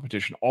new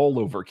competition all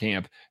over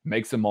camp,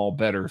 makes them all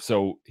better.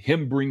 So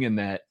him bringing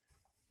that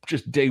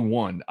just day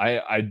 1,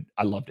 I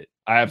loved it.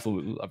 I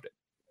absolutely loved it.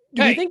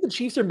 Do you think the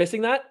Chiefs are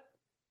missing that?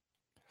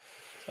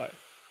 Sorry.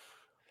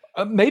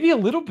 Maybe a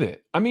little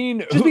bit. I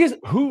mean, just because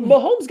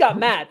Mahomes got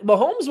mad.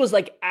 Mahomes was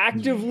like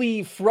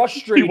actively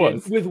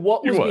frustrated with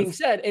what was being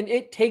said, and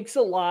it takes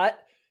a lot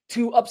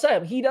to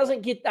upset him. He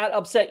doesn't get that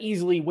upset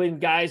easily when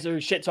guys are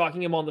shit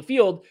talking him on the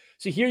field.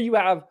 So here you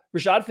have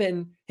Rashad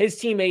Fenton, his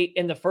teammate,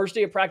 in the first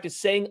day of practice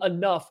saying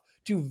enough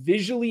to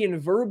visually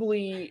and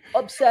verbally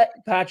upset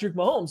Patrick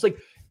Mahomes. Like,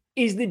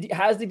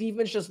 has the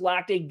defense just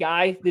lacked a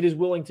guy that is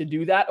willing to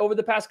do that over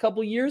the past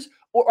couple of years,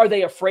 or are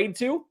they afraid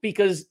to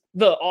because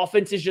the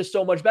offense is just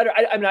so much better?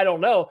 I mean, I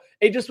don't know.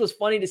 It just was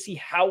funny to see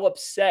how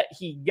upset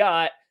he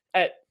got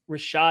at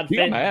Rashad Fenton. He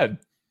got mad.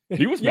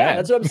 He was yeah, mad.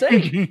 that's what I'm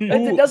saying.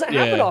 It doesn't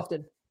happen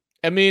often.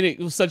 I mean, it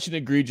was such an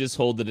egregious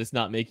hold that it's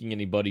not making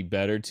anybody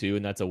better too,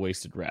 and that's a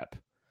wasted rep.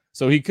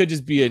 So he could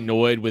just be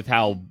annoyed with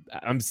how,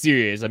 I'm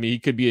serious. I mean, he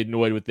could be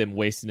annoyed with them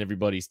wasting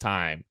everybody's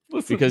time.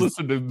 Listen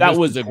to that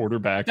was a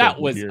quarterback.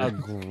 That was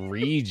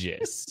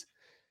egregious.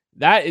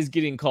 That is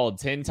getting called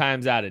 10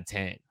 times out of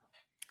 10.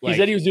 He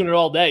said he was doing it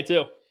all day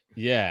too.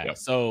 Yeah. Yep.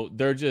 So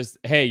they're just,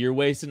 hey, you're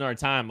wasting our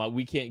time.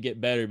 We can't get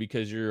better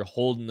because you're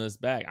holding us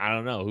back. I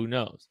don't know. Who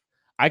knows?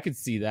 I could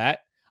see that.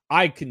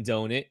 I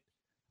condone it.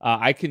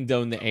 I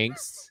condone the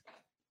angst.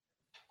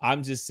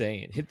 I'm just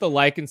saying, hit the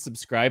like and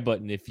subscribe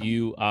button if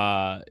you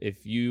condone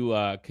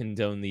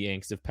the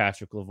angst of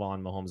Patrick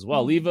LaVon Mahomes as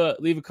well. Leave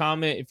a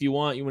comment if you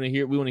want. We want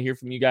to hear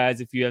from you guys.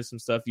 If you have some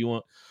stuff you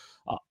want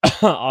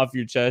off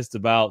your chest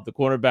about the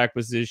cornerback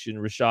position,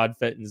 Rashad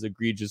Fenton's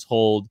egregious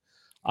hold,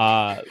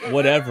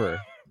 whatever.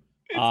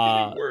 It's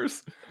getting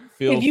worse.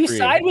 If you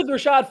side with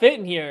Rashad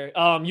Fenton here,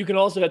 you can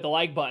also hit the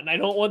like button. I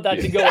don't want that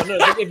to go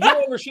unnoticed. If you're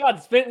on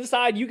Rashad Fenton's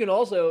side, you can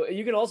also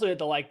hit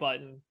the like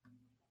button.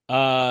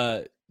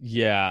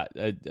 Yeah,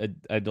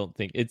 I don't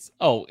think it's.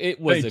 Oh,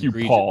 it was. Thank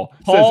egregious. You, Paul.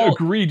 Says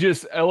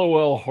egregious.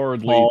 LOL.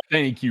 Hardly. Paul.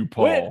 Thank you,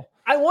 Paul.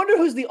 I wonder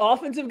who's the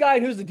offensive guy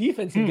and who's the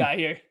defensive guy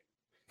here.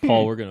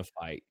 Paul, we're gonna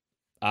fight.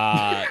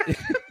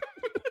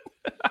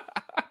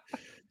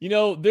 You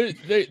know,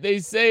 they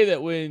say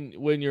that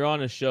when you're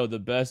on a show, the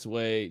best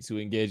way to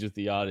engage with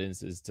the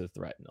audience is to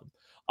threaten them.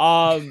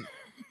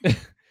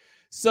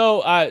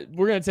 So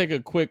we're gonna take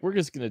a quick. We're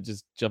just gonna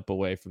jump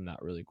away from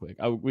that really quick.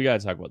 We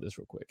gotta talk about this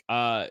real quick.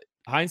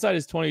 Hindsight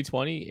is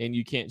 20/20, and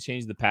you can't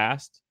change the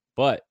past.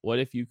 But what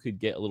if you could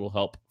get a little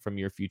help from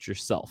your future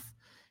self?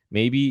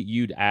 Maybe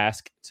you'd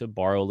ask to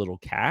borrow a little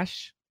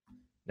cash.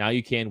 Now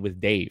you can with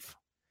Dave.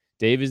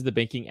 Dave is the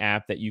banking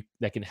app that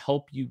can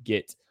help you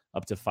get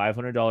up to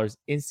 $500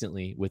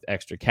 instantly with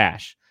extra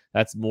cash.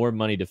 That's more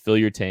money to fill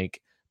your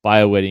tank, buy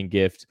a wedding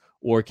gift,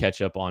 or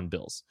catch up on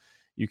bills.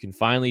 You can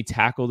finally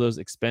tackle those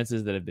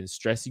expenses that have been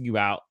stressing you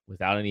out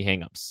without any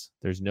hangups.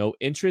 There's no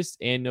interest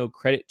and no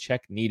credit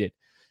check needed.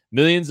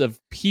 Millions of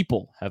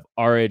people have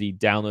already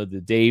downloaded the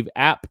Dave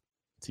app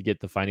to get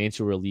the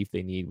financial relief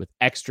they need with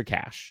extra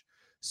cash.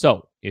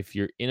 So if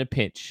you're in a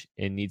pinch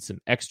and need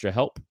some extra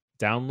help,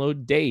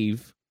 download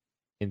Dave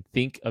and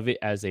think of it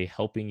as a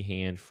helping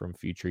hand from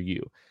future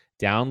you.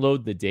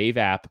 Download the Dave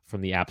app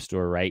from the App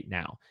Store right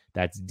now.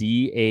 That's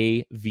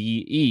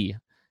DAVE.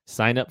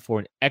 Sign up for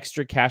an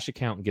extra cash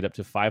account and get up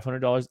to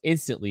 $500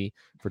 instantly.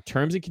 For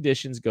terms and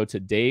conditions, go to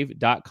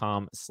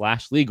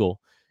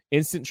dave.com/legal.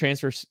 Instant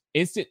transfer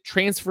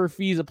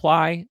fees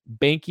apply.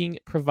 Banking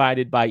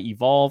provided by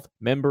Evolve,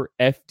 member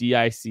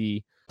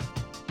FDIC.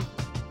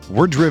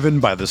 We're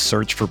driven by the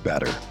search for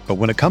better. But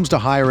when it comes to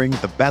hiring,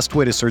 the best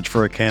way to search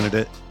for a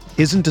candidate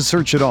isn't to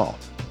search at all.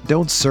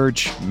 Don't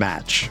search,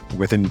 match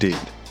with Indeed.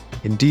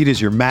 Indeed is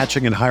your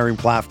matching and hiring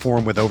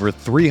platform with over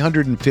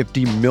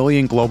 350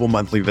 million global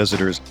monthly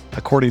visitors,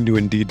 according to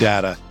Indeed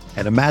data,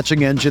 and a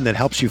matching engine that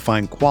helps you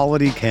find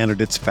quality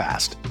candidates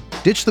fast.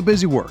 Ditch the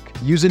busy work.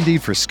 Use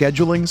Indeed for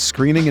scheduling,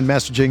 screening, and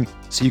messaging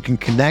so you can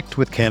connect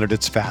with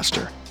candidates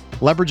faster.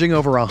 Leveraging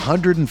over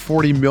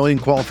 140 million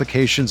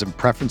qualifications and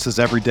preferences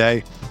every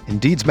day,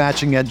 Indeed's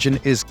matching engine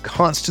is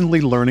constantly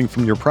learning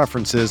from your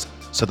preferences,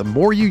 so the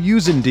more you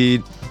use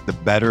Indeed, the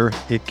better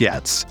it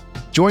gets.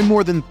 Join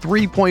more than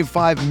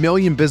 3.5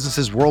 million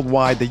businesses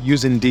worldwide that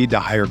use Indeed to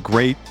hire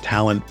great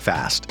talent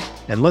fast.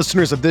 And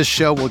listeners of this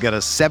show will get a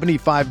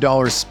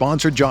 $75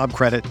 sponsored job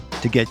credit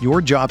to get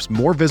your jobs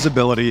more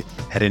visibility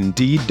at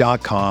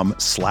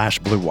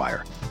Indeed.com/Blue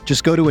Wire.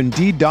 Just go to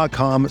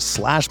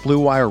Indeed.com/Blue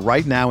Wire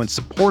right now and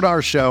support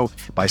our show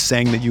by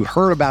saying that you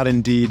heard about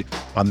Indeed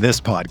on this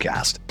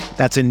podcast.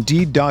 That's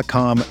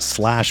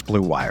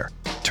Indeed.com/Blue Wire.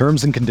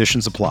 Terms and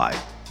conditions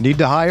apply. Need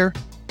to hire?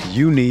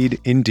 You need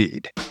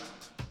Indeed.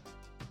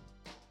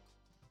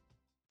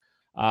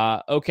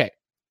 Okay.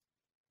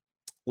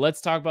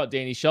 Let's talk about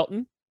Danny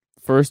Shelton.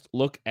 First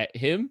look at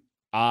him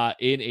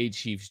in a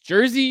Chiefs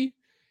jersey.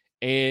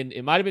 And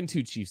it might have been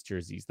 2 Chiefs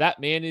jerseys. That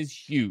man is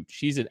huge.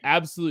 He's an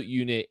absolute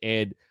unit.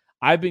 And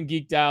I've been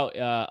geeked out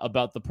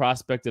about the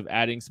prospect of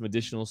adding some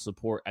additional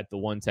support at the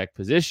one tech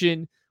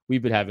position.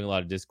 We've been having a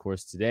lot of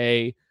discourse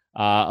today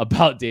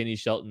about Danny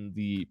Shelton,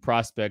 the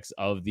prospects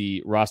of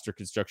the roster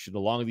construction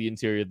along the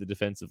interior of the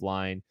defensive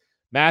line.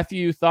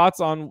 Matthew, thoughts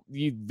on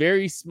the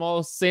very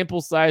small sample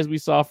size we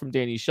saw from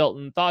Danny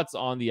Shelton? Thoughts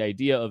on the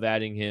idea of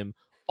adding him?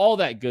 All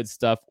that good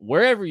stuff,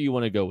 wherever you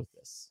want to go with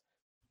this.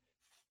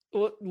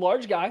 Well,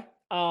 large guy.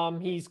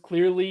 He's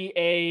clearly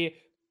a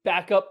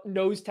backup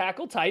nose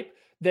tackle type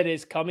that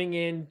is coming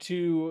in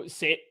to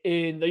sit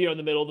in the, in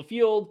the middle of the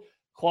field,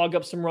 clog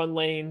up some run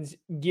lanes,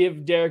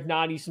 give Derek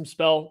Nottie some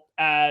spell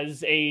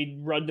as a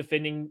run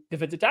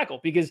defensive tackle.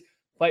 Because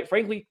quite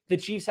frankly, the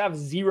Chiefs have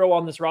 0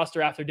 on this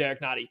roster after Derek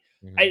Nottie.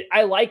 Mm-hmm.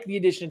 I like the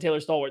addition of Taylor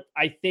Stallworth.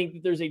 I think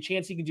that there's a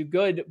chance he can do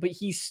good, but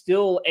he's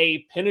still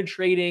a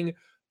penetrating,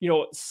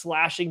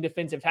 slashing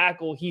defensive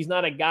tackle. He's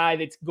not a guy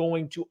that's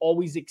going to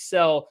always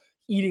excel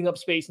eating up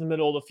space in the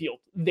middle of the field.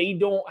 They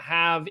don't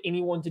have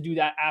anyone to do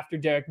that after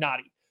Derek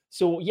Nottie.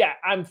 So yeah,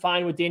 I'm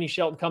fine with Danny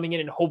Shelton coming in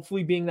and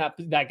hopefully being that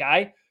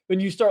guy. When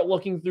you start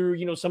looking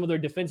through, some of their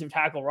defensive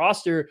tackle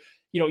roster,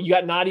 you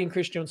got Nottie and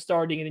Chris Jones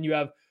starting, and then you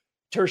have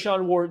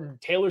Tershawn Wharton,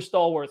 Taylor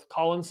Stallworth,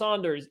 Colin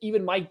Saunders,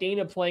 even Mike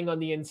Dana playing on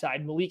the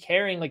inside, Malik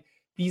Herring. Like,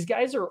 these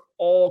guys are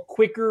all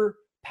quicker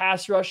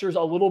pass rushers,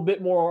 a little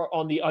bit more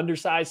on the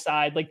undersized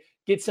side. Like,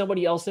 get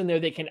somebody else in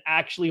there that can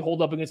actually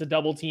hold up against a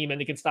double team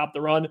and they can stop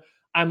the run.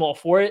 I'm all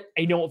for it.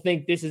 I don't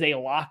think this is a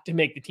lock to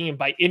make the team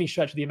by any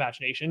stretch of the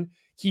imagination.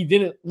 He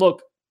didn't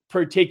look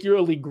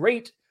particularly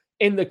great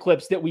in the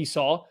clips that we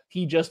saw.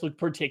 He just looked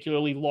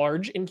particularly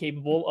large and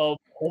capable of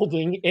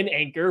holding an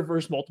anchor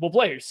versus multiple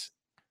players.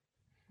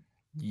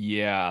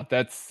 Yeah,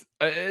 that's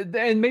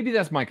and maybe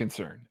that's my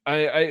concern.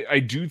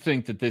 I do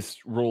think that this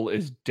role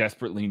is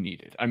desperately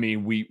needed. I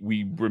mean,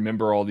 we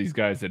remember all these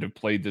guys that have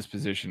played this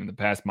position in the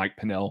past. Mike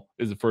Pennell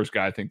is the first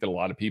guy I think that a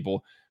lot of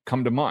people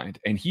come to mind,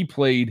 and he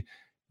played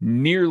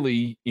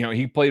nearly,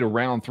 he played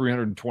around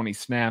 320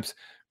 snaps.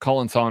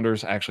 Colin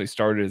Saunders actually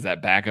started as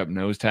that backup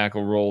nose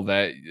tackle role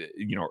that,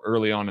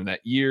 early on in that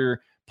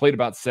year, played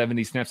about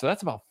 70 snaps. So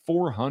that's about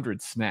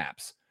 400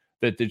 snaps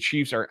that the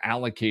Chiefs are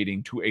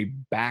allocating to a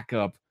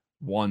backup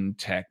one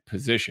tech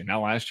position.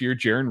 Now, last year,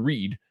 Jaron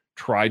Reed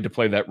tried to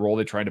play that role.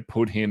 They tried to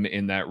put him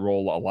in that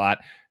role a lot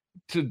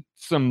to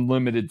some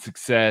limited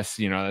success.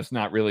 That's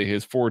not really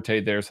his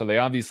forte there. So they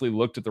obviously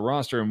looked at the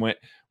roster and went,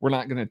 we're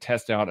not going to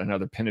test out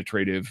another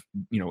penetrative,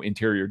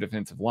 interior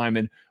defensive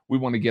lineman. We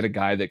want to get a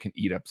guy that can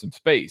eat up some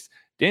space.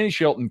 Danny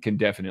Shelton can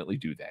definitely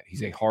do that.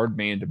 He's a hard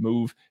man to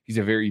move. He's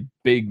a very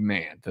big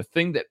man. The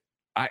thing that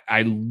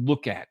I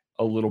look at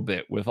a little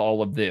bit with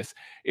all of this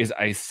is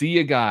I see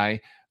a guy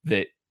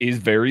that is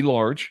very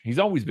large. He's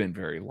always been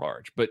very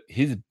large, but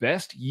his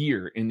best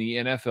year in the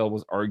NFL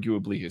was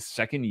arguably his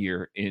second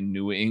year in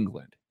New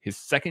England. His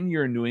second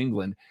year in New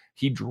England,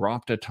 he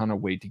dropped a ton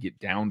of weight to get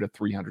down to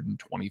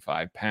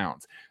 325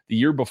 pounds. The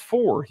year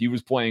before, he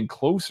was playing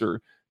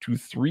closer to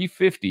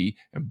 350,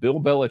 and Bill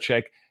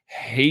Belichick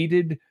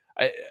hated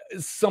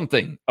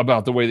something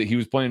about the way that he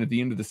was playing at the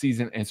end of the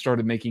season and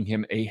started making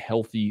him a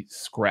healthy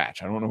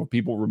scratch. I don't know if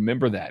people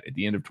remember that at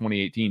the end of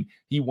 2018.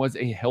 He was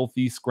a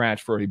healthy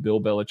scratch for a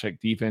Bill Belichick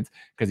defense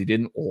because he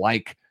didn't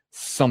like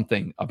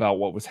something about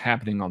what was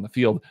happening on the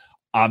field.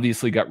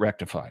 Obviously got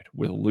rectified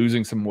with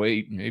losing some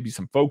weight, maybe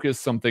some focus,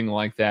 something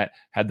like that.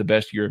 Had the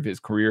best year of his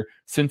career.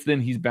 Since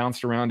then, he's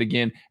bounced around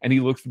again, and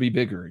he looks to be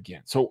bigger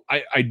again. So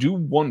I do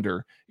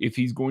wonder if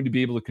he's going to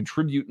be able to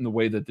contribute in the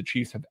way that the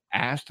Chiefs have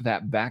asked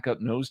that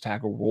backup nose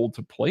tackle role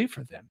to play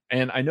for them.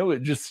 And I know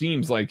it just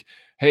seems like,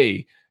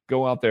 hey,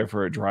 go out there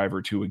for a drive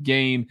or two a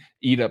game,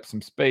 eat up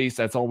some space.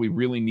 That's all we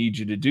really need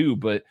you to do.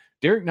 But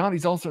Derek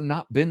Notty's also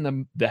not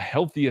been the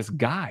healthiest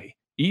guy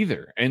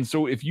either. And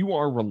so if you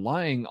are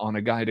relying on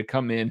a guy to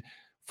come in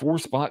for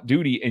spot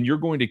duty and you're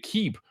going to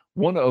keep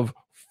one of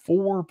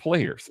 4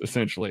 players,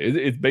 essentially,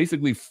 it's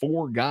basically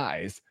 4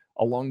 guys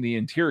along the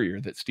interior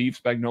that Steve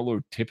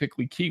Spagnuolo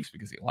typically keeps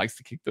because he likes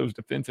to kick those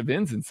defensive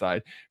ends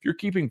inside. If you're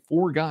keeping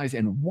 4 guys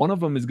and one of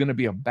them is going to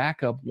be a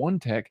backup one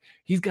tech,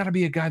 he's got to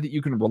be a guy that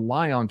you can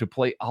rely on to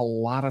play a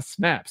lot of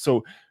snaps.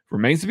 So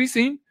remains to be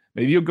seen.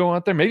 Maybe he'll go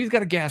out there. Maybe he's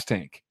got a gas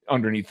tank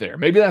underneath there.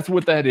 Maybe that's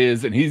what that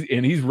is. And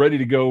he's ready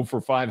to go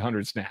for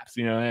 500 snaps,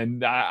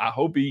 and I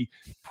hope he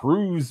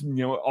proves,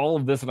 all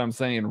of this that I'm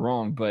saying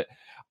wrong, but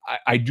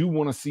I do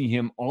want to see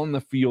him on the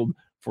field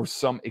for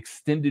some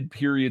extended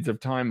periods of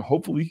time.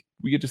 Hopefully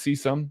we get to see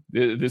some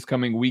this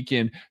coming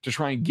weekend to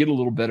try and get a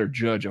little better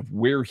judge of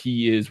where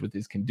he is with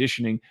his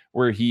conditioning,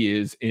 where he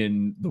is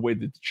in the way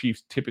that the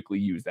Chiefs typically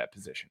use that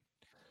position.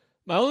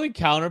 My only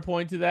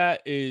counterpoint to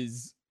that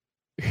is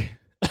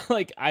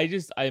like, I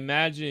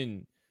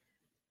imagine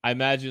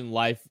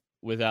life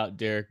without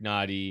Derek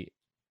Notty,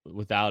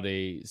 without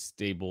a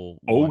stable.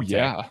 Oh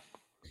yeah.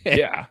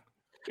 Yeah.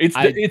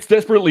 It's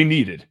desperately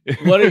needed.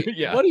 What are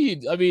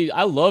you? I mean,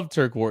 I love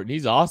Turk Wharton.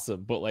 He's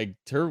awesome, but like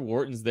Turk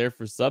Wharton's there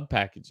for sub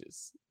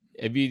packages.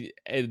 I mean,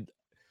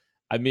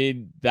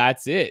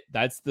 that's it.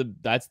 That's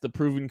the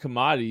proven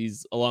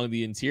commodities along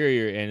the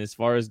interior. And as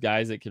far as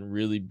guys that can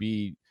really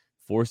be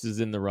forces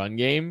in the run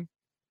game,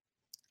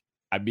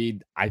 I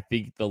mean, I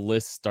think the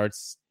list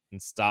starts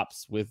and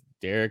stops with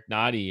Derek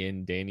Notty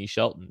and Danny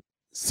Shelton.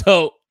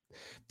 So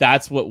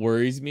that's what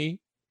worries me.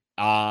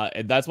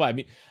 And that's why,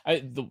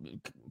 the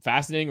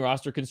fascinating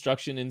roster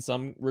construction in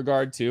some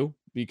regard too,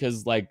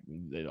 because like,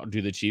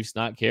 do the Chiefs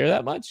not care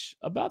that much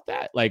about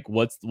that? Like,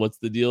 what's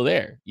the deal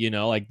there?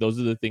 Like those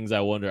are the things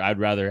I wonder. I'd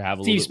rather have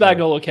Steve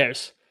Spagnuolo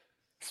cares.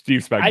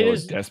 Steve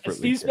Spagnuolo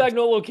desperately. Steve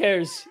Spagnuolo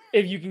cares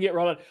if you can get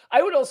run on.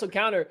 I would also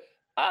counter.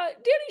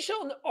 Danny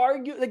Shelton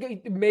argue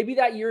like maybe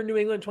that year in New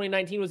England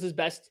 2019 was his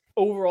best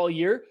overall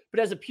year, but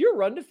as a pure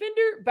run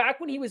defender, back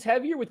when he was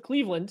heavier with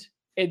Cleveland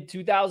in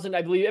 2000,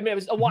 I believe. I mean, it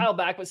was a while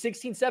back, but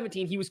 16,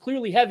 17, he was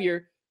clearly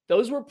heavier.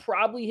 Those were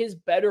probably his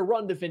better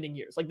run defending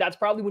years. Like that's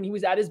probably when he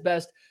was at his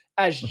best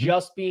as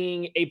just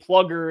being a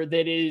plugger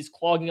that is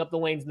clogging up the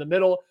lanes in the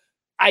middle.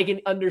 I can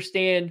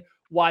understand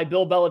why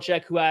Bill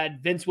Belichick, who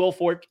had Vince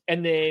Wilfork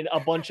and then a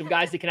bunch of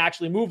guys that can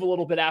actually move a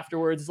little bit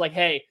afterwards, is like,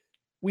 hey,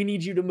 we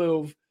need you to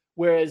move.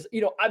 Whereas,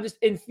 I'm just,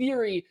 in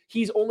theory,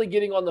 he's only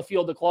getting on the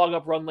field to clog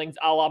up run lanes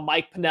a la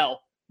Mike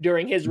Pennell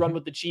during his run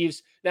with the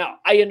Chiefs. Now,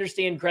 I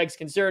understand Craig's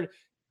concern.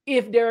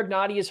 If Derek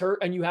Notty is hurt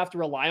and you have to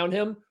rely on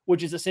him,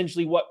 which is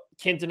essentially what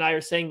Kent and I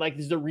are saying, like,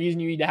 this is the reason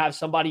you need to have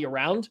somebody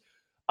around,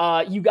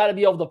 you got to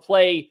be able to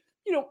play,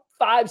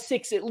 5,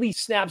 6 at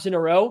least snaps in a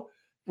row.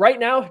 Right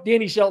now,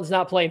 Danny Shelton's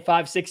not playing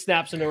 5, 6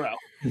 snaps in a row.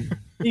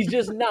 He's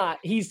just not.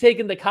 He's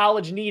taking the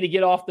college knee to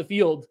get off the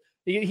field.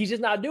 He's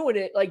just not doing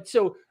it. Like,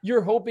 so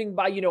you're hoping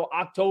by,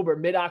 October,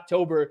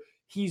 mid-October,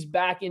 he's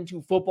back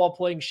into football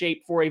playing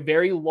shape for a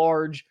very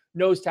large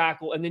nose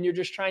tackle. And then you're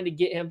just trying to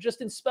get him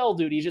just in spell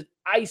duty.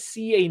 I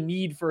see a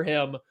need for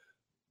him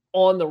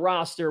on the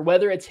roster,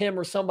 whether it's him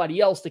or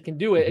somebody else that can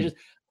do it.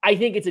 I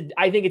think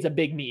it's a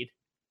big need.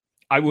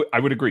 I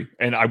would agree.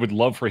 And I would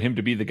love for him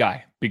to be the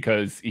guy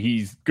because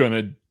he's going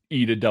to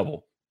eat a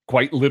double.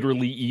 Quite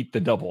literally eat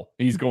the double.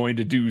 He's going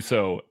to do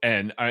so.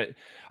 And I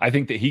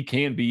think that he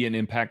can be an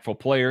impactful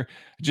player.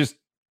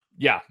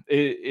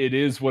 It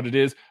is what it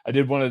is. I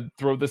did want to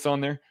throw this on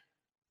there.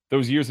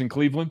 Those years in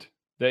Cleveland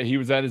that he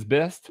was at his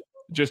best,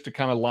 just to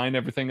kind of line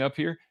everything up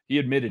here, he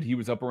admitted he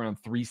was up around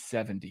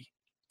 370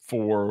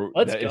 for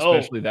that,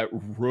 especially that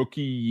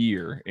rookie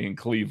year in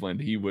Cleveland.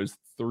 He was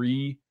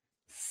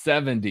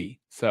 370.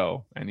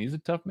 So, and he's a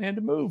tough man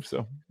to move.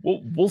 So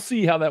we'll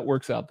see how that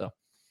works out though.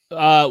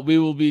 We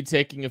will be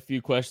taking a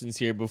few questions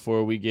here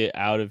before we get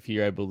out of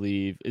here, I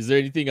believe. Is there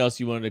anything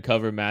else you wanted to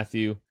cover,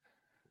 Matthew?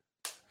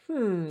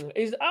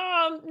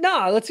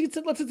 Let's get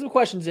some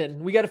questions in.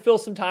 We got to fill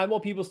some time while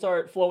people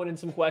start flowing in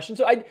some questions.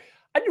 So I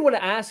did want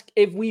to ask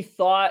if we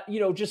thought,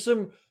 just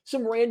some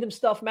random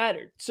stuff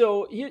mattered.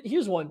 So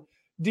here's one.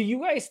 Do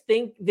you guys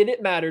think that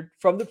it mattered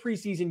from the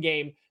preseason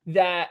game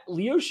that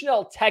Leo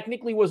Chenal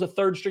technically was a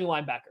third string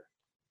linebacker?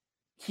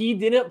 He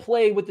didn't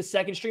play with the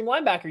second string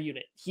linebacker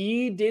unit.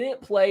 He didn't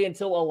play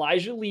until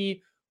Elijah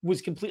Lee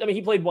was complete. I mean,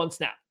 he played one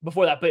snap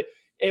before that, but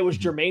it was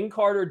Jermaine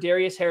Carter,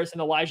 Darius Harris, and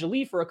Elijah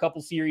Lee for a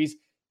couple series.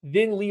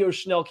 Then Leo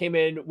Chenal came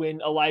in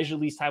when Elijah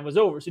Lee's time was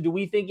over. So do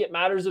we think it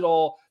matters at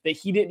all that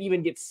he didn't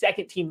even get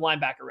second team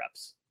linebacker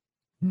reps?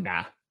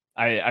 Nah.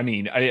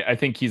 I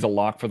think he's a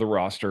lock for the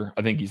roster.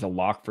 I think he's a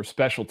lock for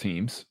special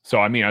teams. So,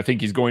 I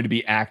think he's going to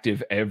be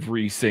active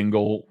every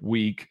single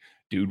week.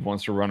 Dude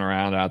wants to run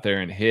around out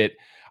there and hit.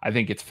 I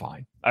think it's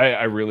fine.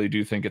 I really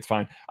do think it's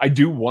fine. I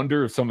do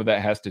wonder if some of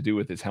that has to do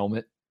with his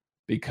helmet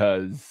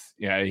because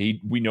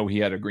we know he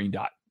had a green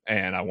dot,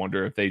 and I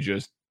wonder if they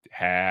just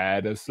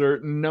had a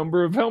certain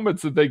number of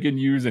helmets that they can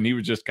use, and he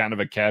was just kind of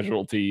a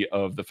casualty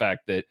of the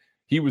fact that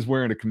he was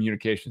wearing a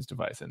communications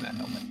device in that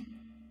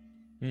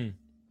helmet.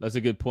 That's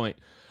a good point.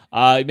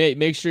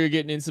 Make sure you're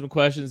getting in some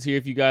questions here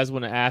if you guys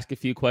want to ask a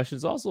few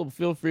questions. Also,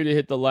 feel free to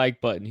hit the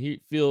like button.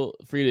 Feel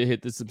free to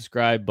hit the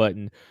subscribe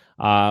button.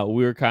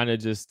 We're kind of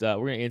just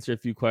we're gonna answer a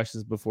few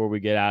questions before we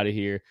get out of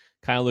here.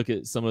 Kind of look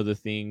at some of the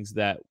things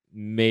that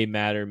may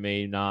matter,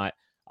 may not.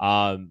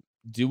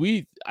 Do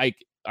we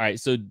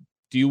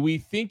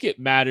think it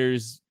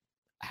matters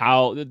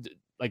how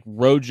like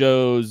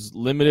Rojo's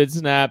limited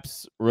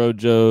snaps,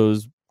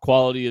 Rojo's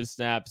quality of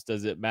snaps?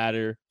 Does it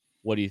matter?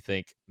 What do you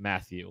think,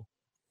 Matthew?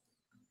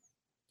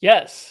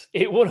 Yes,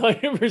 it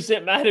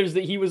 100% matters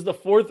that he was the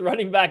fourth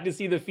running back to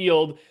see the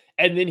field,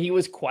 and then he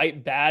was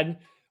quite bad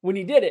when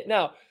he did it.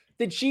 Now,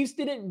 the Chiefs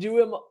didn't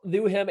do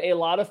him a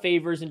lot of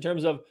favors in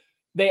terms of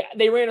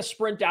they ran a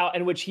sprint out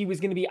in which he was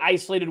going to be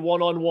isolated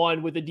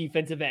one-on-one with a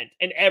defensive end,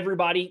 and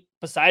everybody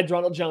besides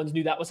Ronald Jones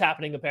knew that was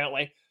happening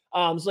apparently.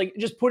 So like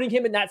just putting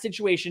him in that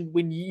situation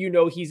when you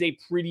know he's a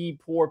pretty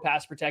poor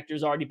pass protector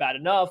is already bad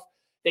enough.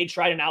 They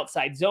tried an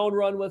outside zone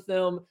run with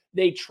him.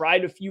 They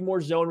tried a few more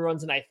zone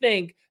runs than I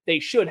think they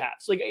should have.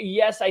 So, like,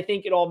 yes, I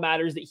think it all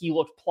matters that he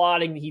looked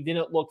plodding, that he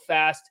didn't look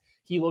fast,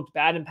 he looked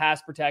bad in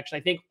pass protection.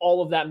 I think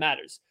all of that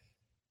matters.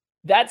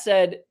 That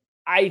said,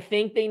 I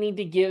think they need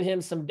to give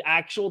him some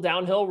actual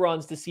downhill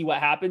runs to see what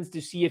happens,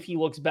 to see if he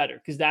looks better,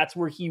 because that's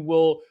where he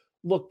will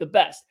look the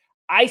best.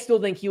 I still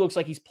think he looks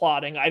like he's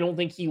plodding. I don't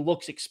think he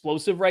looks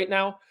explosive right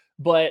now.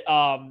 But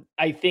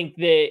I think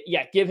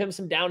that, give him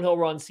some downhill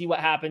runs, see what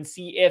happens,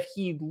 see if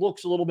he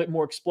looks a little bit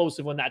more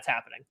explosive when that's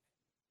happening.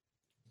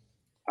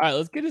 All right,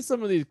 let's get to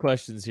some of these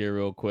questions here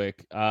real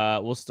quick.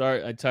 We'll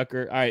start at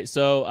Tucker. All right,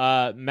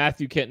 so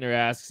Matthew Kentner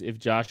asks if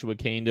Joshua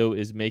Kaindoh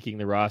is making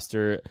the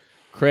roster.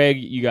 Craig,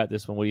 you got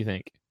this one. What do you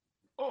think?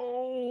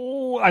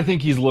 Oh, I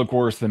think he's looked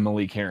worse than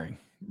Malik Herring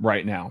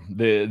right now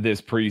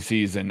this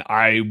preseason.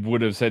 I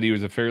would have said he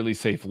was a fairly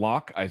safe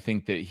lock. I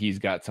think that he's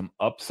got some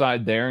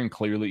upside there, and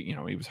clearly,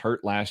 he was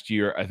hurt last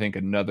year. I think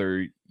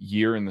another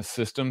year in the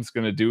system's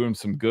going to do him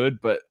some good,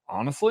 but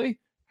honestly,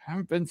 I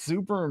haven't been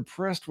super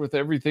impressed with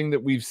everything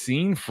that we've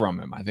seen from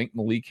him. I think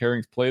Malik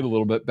Herring's played a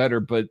little bit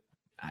better, but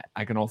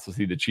I can also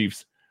see the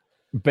Chiefs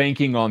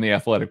banking on the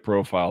athletic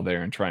profile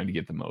there and trying to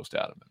get the most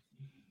out of him.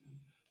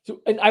 So,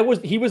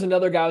 and he was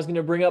another guy I was going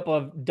to bring up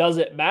of, does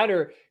it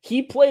matter?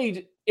 He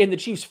played in the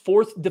Chiefs'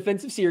 fourth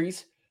defensive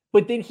series,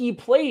 but then he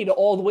played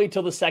all the way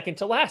till the second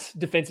to last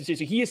defensive series.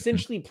 So he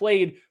essentially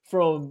played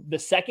from the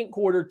second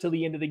quarter to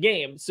the end of the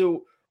game.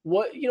 So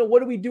what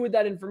do we do with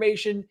that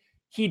information?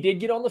 He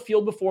did get on the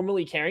field before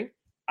Malik Herring.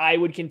 I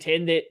would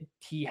contend that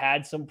he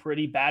had some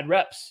pretty bad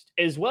reps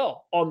as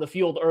well on the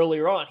field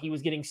earlier on. He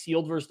was getting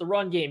sealed versus the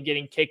run game,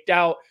 getting kicked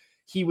out.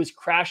 He was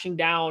crashing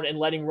down and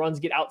letting runs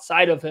get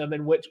outside of him,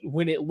 and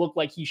when it looked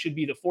like he should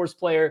be the force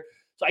player.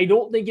 So I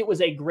don't think it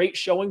was a great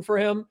showing for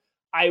him.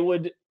 I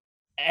would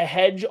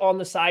hedge on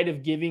the side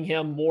of giving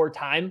him more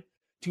time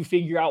to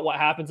figure out what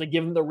happens, like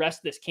give him the rest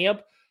of this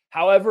camp.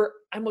 However,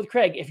 I'm with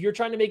Craig. If you're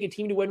trying to make a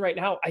team to win right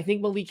now, I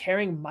think Malik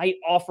Herring might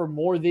offer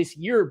more this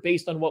year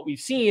based on what we've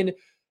seen.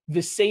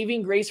 The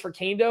saving grace for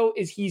Kaindoh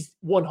is he's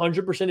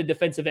 100% a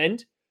defensive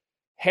end.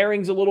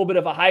 Herring's a little bit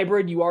of a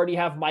hybrid. You already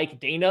have Mike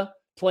Dana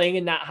playing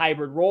in that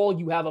hybrid role.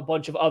 You have a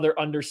bunch of other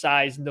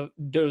undersized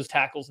nose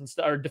tackles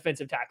or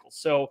defensive tackles.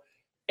 So,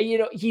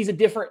 he's a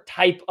different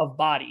type of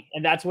body,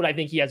 and that's what I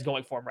think he has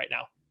going for him right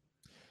now.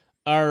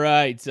 All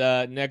right.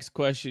 Next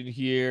question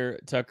here.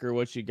 Tucker,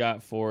 what you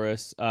got for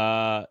us?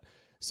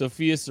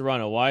 Sophia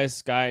Serrano, why is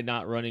Sky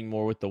not running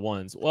more with the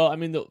ones? Well, I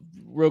mean,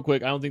 real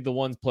quick, I don't think the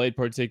ones played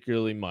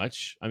particularly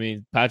much. I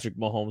mean, Patrick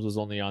Mahomes was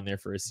only on there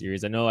for a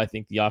series. I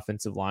think the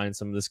offensive line,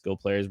 some of the skill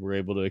players were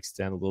able to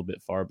extend a little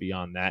bit far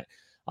beyond that.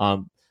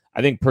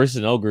 I think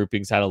personnel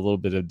groupings had a little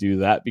bit to do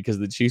that because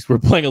the Chiefs were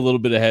playing a little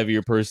bit of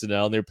heavier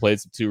personnel and they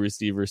played some two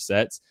receiver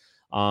sets.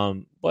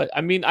 But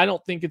I mean, I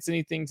don't think it's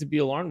anything to be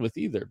alarmed with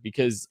either,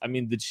 because I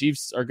mean, the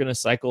Chiefs are going to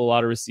cycle a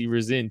lot of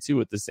receivers in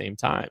too at the same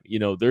time.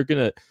 They're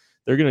going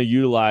to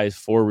utilize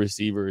four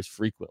receivers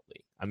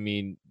frequently. I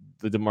mean,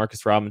 the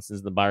DeMarcus Robinsons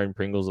and the Byron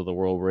Pringles of the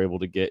world were able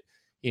to get,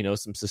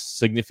 some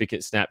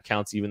significant snap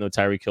counts, even though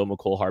Tyreek Hill,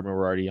 Mecole Hardman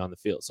were already on the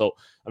field. So,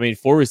 I mean,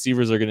 four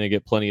receivers are going to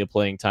get plenty of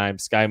playing time.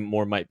 Sky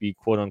Moore might be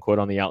quote unquote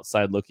on the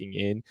outside looking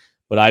in,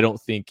 but I don't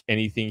think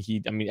everything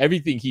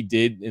he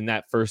did in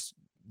that first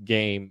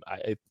game,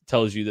 it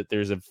tells you that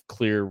there's a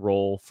clear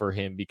role for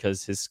him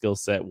because his skill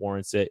set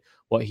warrants it.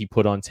 What he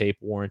put on tape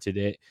warranted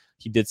it.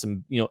 He did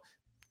some,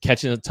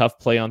 catching a tough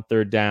play on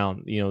third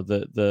down,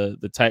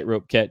 the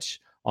tightrope catch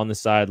on the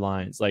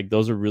sidelines. Like,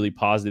 those are really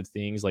positive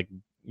things. Like,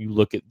 you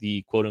look at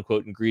the quote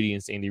unquote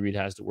ingredients Andy Reid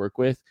has to work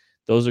with.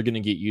 Those are going to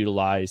get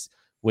utilized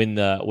when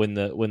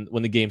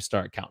the games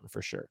start counting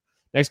for sure.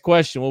 Next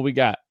question. What we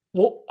got?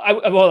 Well,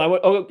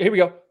 here we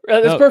go.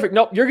 That's perfect.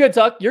 Nope, you're good,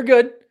 Tuck. You're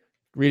good.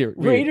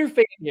 Raider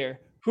fan here.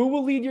 Who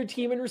will lead your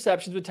team in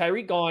receptions with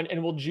Tyreek gone,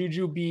 and will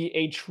Juju be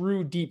a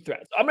true deep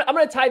threat? So I'm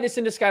going to tie this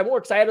into Sky Moore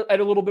because I had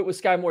a little bit with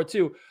Sky Moore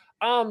too.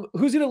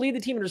 Who's going to lead the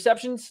team in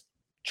receptions?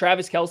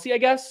 Travis Kelce, I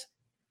guess.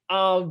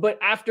 But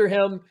after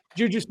him,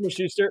 Juju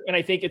Smith-Schuster, and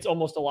I think it's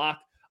almost a lock.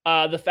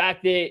 The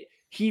fact that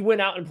he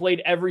went out and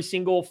played every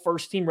single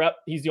first team rep.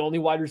 He's the only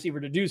wide receiver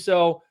to do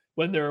so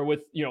when they're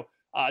with,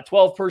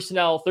 12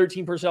 personnel,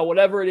 13 personnel,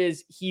 whatever it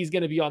is, he's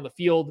going to be on the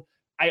field.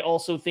 I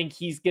also think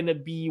he's going to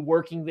be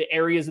working the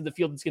areas of the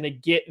field that's going to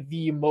get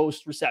the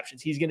most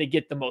receptions. He's going to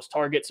get the most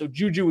targets. So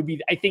Juju would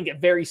be, I think, a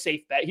very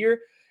safe bet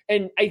here.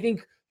 And I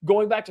think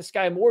going back to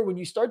Sky Moore, when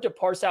you start to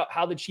parse out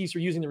how the Chiefs are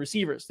using the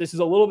receivers, this is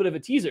a little bit of a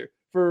teaser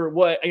for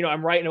what,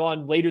 I'm writing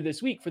on later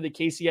this week for the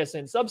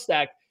KCSN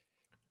Substack.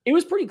 It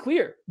was pretty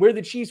clear where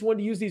the Chiefs wanted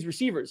to use these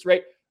receivers,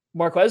 right?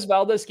 Marquez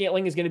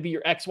Valdes-Scantling is going to be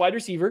your X wide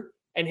receiver,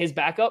 and his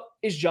backup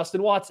is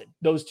Justin Watson.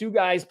 Those two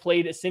guys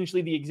played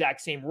essentially the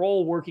exact same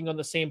role, working on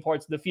the same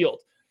parts of the field.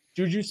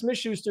 Juju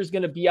Smith-Schuster is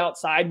going to be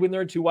outside when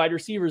there are two wide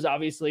receivers,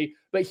 obviously,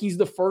 but he's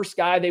the first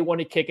guy they want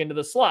to kick into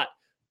the slot.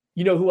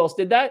 You know who else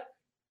did that?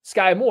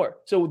 Sky Moore.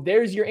 So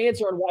there's your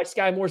answer on why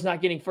Sky Moore's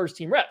not getting first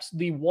team reps.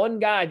 The one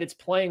guy that's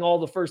playing all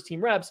the first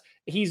team reps,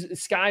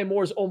 Sky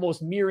Moore's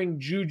almost mirroring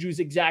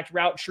Juju's exact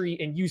route tree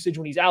and usage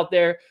when he's out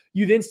there.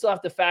 You then still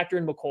have to factor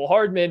in Mecole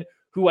Hardman,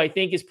 who I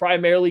think is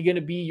primarily going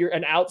to be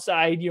an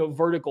outside,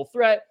 vertical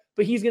threat,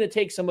 but he's going to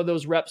take some of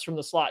those reps from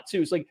the slot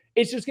too. So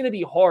it's just going to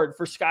be hard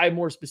for Sky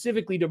Moore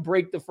specifically to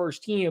break the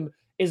first team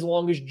as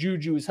long as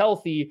Juju is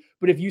healthy.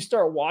 But if you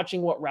start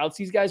watching what routes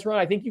these guys run,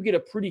 I think you get a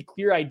pretty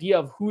clear idea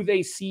of who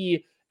they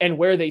see and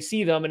where they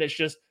see them. And it's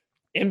just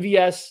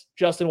MVS,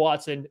 Justin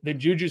Watson, then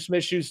Juju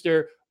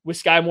Smith-Schuster with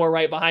Sky Moore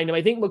right behind him.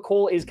 I think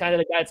Mecole is kind of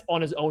the guy that's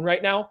on his own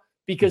right now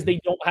because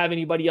they don't have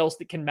anybody else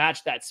that can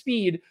match that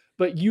speed,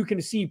 but you can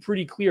see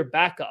pretty clear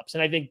backups.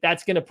 And I think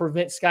that's going to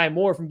prevent Sky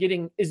Moore from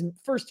getting his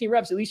first team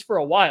reps, at least for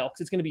a while, because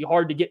it's going to be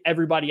hard to get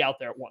everybody out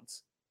there at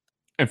once.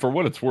 And for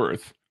what it's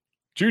worth,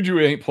 Juju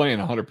ain't playing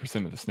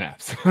 100% of the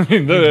snaps. I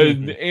mean,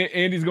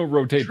 Andy's going to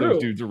rotate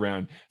those dudes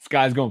around.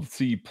 Sky's going to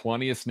see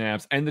plenty of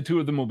snaps, and the two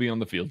of them will be on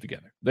the field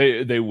together.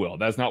 They will.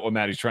 That's not what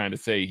Maddie's trying to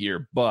say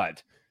here,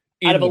 but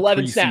out of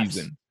 11 snaps.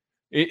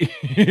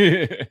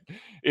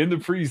 In the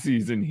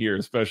preseason here,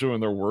 especially when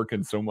they're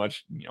working so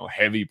much,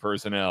 heavy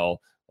personnel,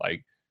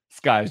 like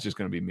Sky's just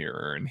going to be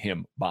mirroring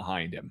him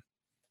behind him.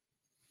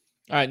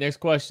 All right, next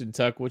question,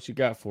 Tuck. What you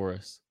got for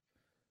us?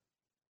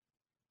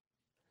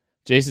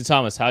 Jason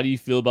Thomas, how do you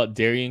feel about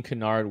Darian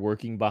Kinnard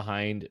working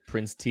behind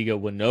Prince Tega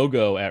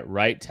Wanogho at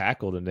right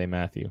tackle today,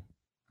 Matthew?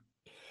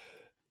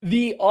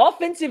 The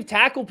offensive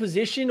tackle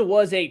position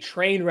was a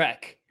train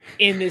wreck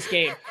in this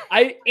game.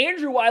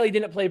 Andrew Wiley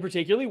didn't play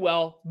particularly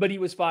well, but he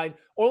was fine.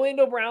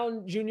 Orlando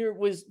Brown Jr.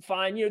 was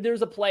fine. There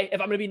was a play. If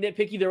I'm going to be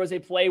nitpicky, there was a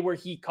play where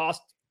he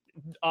cost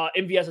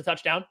MVS a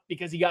touchdown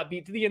because he got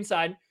beat to the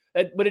inside.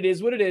 But it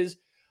is what it is.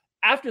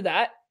 After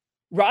that,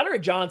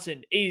 Roderick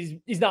Johnson is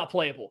not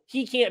playable.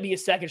 He can't be a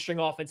second string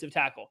offensive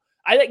tackle.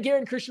 I thought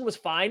Garen Christian was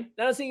fine.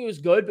 Not saying he was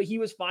good, but he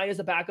was fine as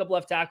a backup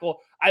left tackle.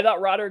 I thought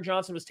Roderick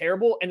Johnson was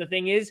terrible. And the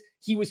thing is,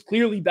 he was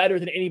clearly better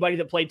than anybody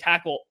that played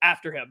tackle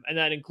after him. And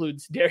that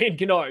includes Darian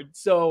Kinnard.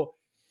 So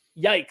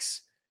yikes.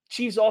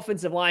 Chiefs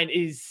offensive line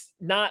is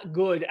not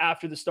good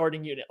after the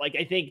starting unit.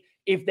 I think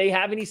if they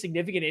have any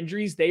significant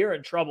injuries, they are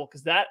in trouble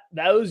because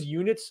those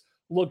units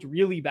looked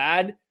really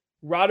bad.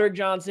 Roderick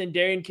Johnson,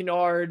 Darian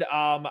Kinnard.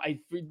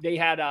 They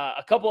had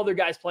a couple other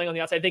guys playing on the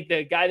outside. I think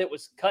the guy that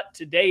was cut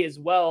today as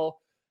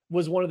well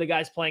was one of the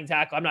guys playing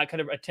tackle. I'm not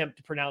going to attempt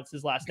to pronounce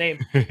his last name.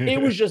 It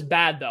was just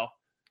bad, though.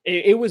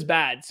 It was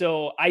bad.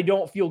 So I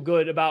don't feel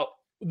good about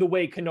the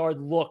way Kinnard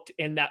looked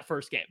in that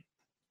first game.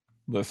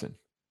 Listen,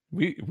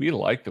 we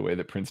like the way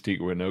that Prince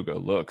Tega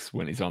Wanogho looks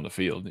when he's on the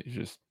field. He's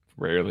just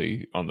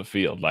rarely on the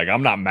field.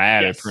 I'm not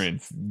mad at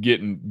Prince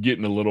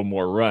getting a little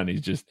more run.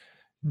 He's just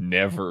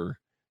never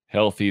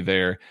healthy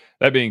there.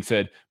 That being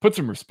said, put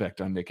some respect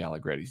on Nick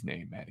Allegretti's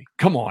name, Maddie.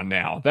 Come on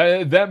now.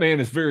 That man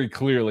is very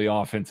clearly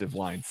offensive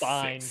line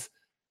fine. 6.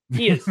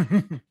 He is.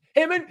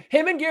 him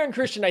and Garen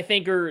Christian, I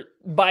think, are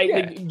by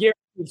the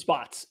guaranteed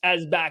spots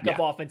as backup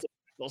offensive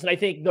tackles. And I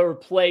think their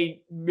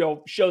play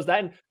shows that.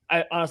 And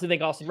I honestly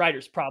think Austin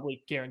Ryder's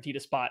probably guaranteed a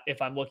spot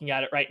if I'm looking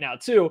at it right now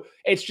too.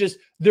 It's just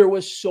there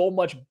was so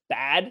much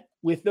bad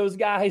with those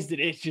guys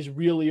that it's just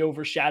really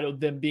overshadowed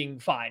them being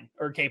fine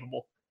or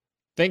capable.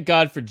 Thank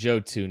God for Joe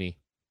Thuney,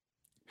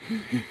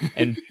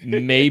 and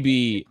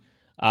maybe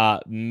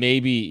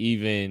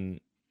even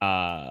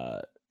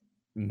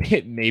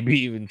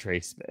Trey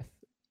Smith.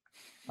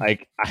 I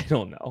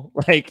don't know.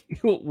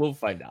 We'll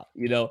find out.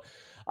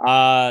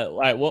 All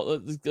right. Well,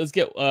 let's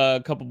get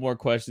a couple more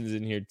questions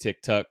in here.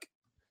 TikTok.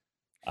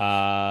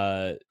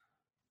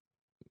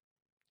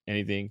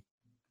 Anything?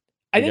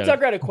 I think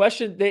Tucker had a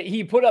question that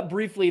he put up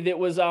briefly that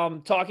was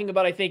talking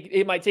about, I think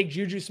it might take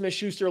Juju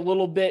Smith-Schuster a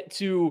little bit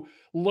to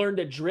learn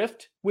to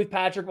drift with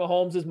Patrick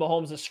Mahomes as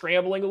Mahomes is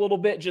scrambling a little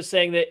bit, just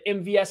saying that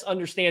MVS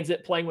understands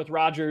it playing with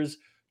Rodgers.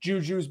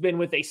 Juju's been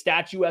with a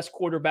statuesque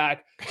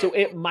quarterback, so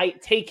it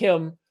might take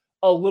him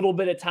a little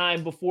bit of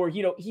time before,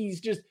 he's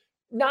just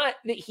not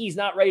that he's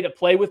not ready to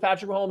play with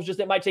Patrick Mahomes, just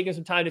it might take him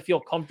some time to feel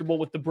comfortable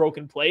with the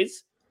broken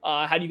plays.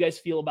 How do you guys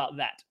feel about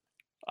that?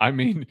 I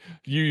mean,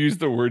 you use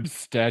the word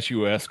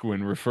statuesque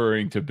when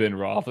referring to Ben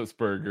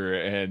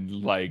Roethlisberger,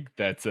 and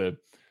that's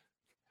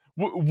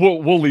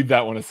We'll leave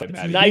that one aside.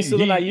 It's nicer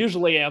than I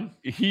usually am.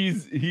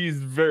 He's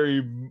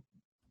very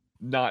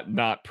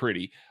not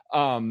pretty.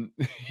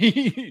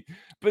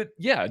 But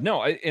yeah,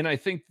 no, I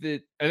think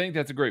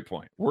that's a great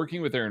point.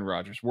 Working with Aaron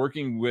Rodgers,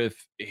 working with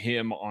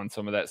him on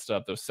some of that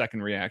stuff, those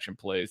second reaction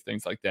plays,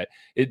 things like that,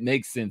 it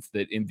makes sense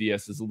that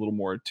MVS is a little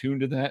more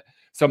attuned to that.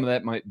 Some of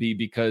that might be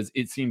because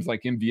it seems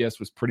like MVS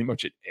was pretty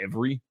much at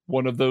every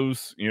one of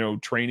those,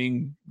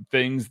 training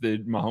things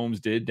that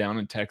Mahomes did down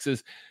in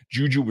Texas.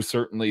 Juju was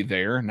certainly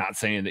there, not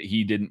saying that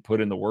he didn't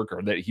put in the work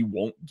or that he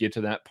won't get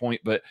to that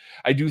point, but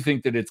I do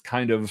think that it's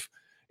kind of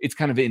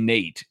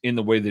innate in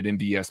the way that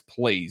MVS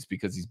plays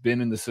because he's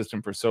been in the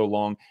system for so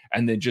long.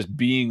 And then just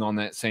being on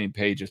that same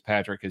page as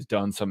Patrick has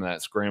done some of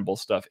that scramble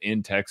stuff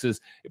in Texas,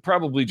 it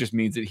probably just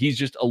means that he's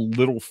just a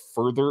little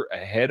further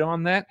ahead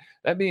on that.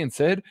 That being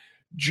said,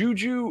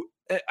 Juju,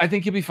 I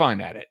think he'll be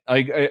fine at it.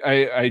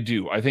 I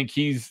do. I think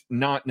he's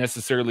not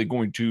necessarily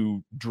going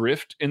to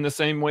drift in the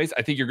same ways.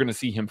 I think you're going to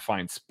see him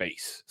find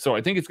space. So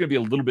I think it's going to be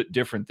a little bit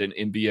different than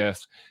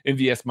MVS.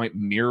 MVS might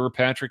mirror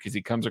Patrick as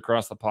he comes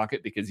across the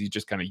pocket because he's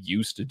just kind of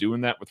used to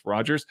doing that with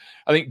Rodgers.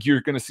 I think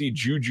you're going to see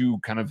Juju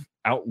kind of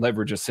out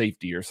leverage a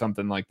safety or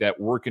something like that,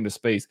 work into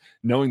space,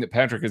 knowing that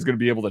Patrick is going to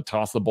be able to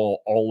toss the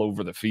ball all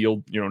over the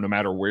field, no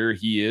matter where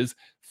he is,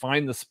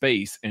 find the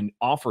space and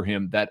offer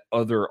him that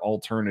other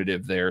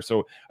alternative there.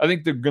 So I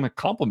think they're going to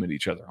complement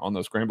each other on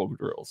those scramble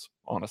drills,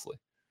 honestly.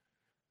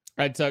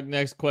 All right, Tuck,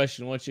 next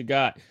question. What you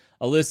got?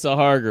 Alyssa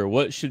Harger,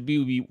 what should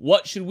we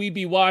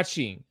be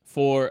watching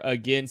for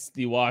against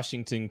the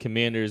Washington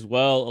Commanders?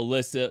 Well,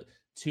 Alyssa,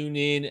 tune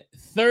in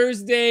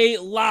Thursday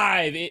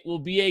live. It will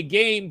be a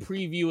game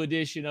preview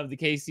edition of the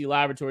KC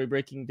Laboratory,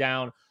 breaking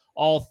down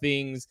all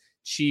things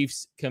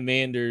Chiefs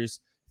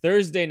Commanders.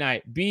 Thursday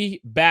night,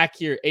 be back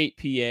here 8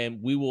 p.m.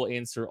 We will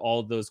answer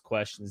all those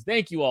questions.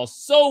 Thank you all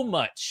so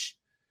much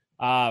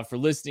for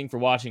listening, for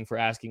watching, for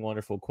asking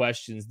wonderful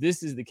questions.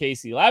 This is the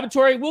KC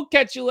Laboratory. We'll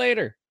catch you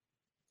later.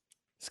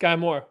 Sky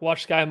Moore.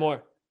 Watch Sky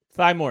Moore.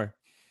 Sky Moore.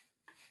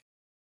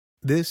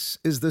 This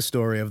is the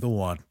story of the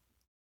one.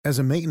 As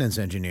a maintenance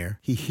engineer,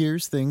 he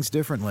hears things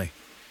differently.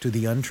 To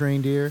the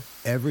untrained ear,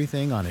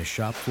 everything on his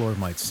shop floor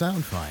might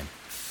sound fine,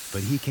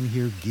 but he can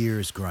hear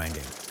gears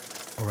grinding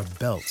or a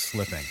belt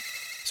slipping.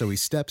 So he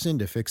steps in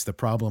to fix the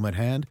problem at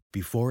hand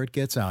before it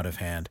gets out of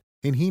hand.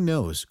 And he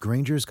knows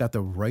Grainger's got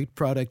the right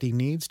product he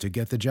needs to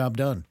get the job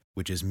done,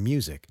 which is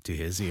music to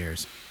his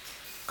ears.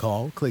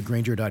 Call, click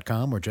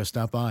Grainger.com, or just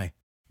stop by.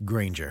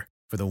 Grainger,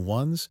 for the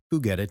ones who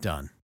get it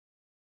done.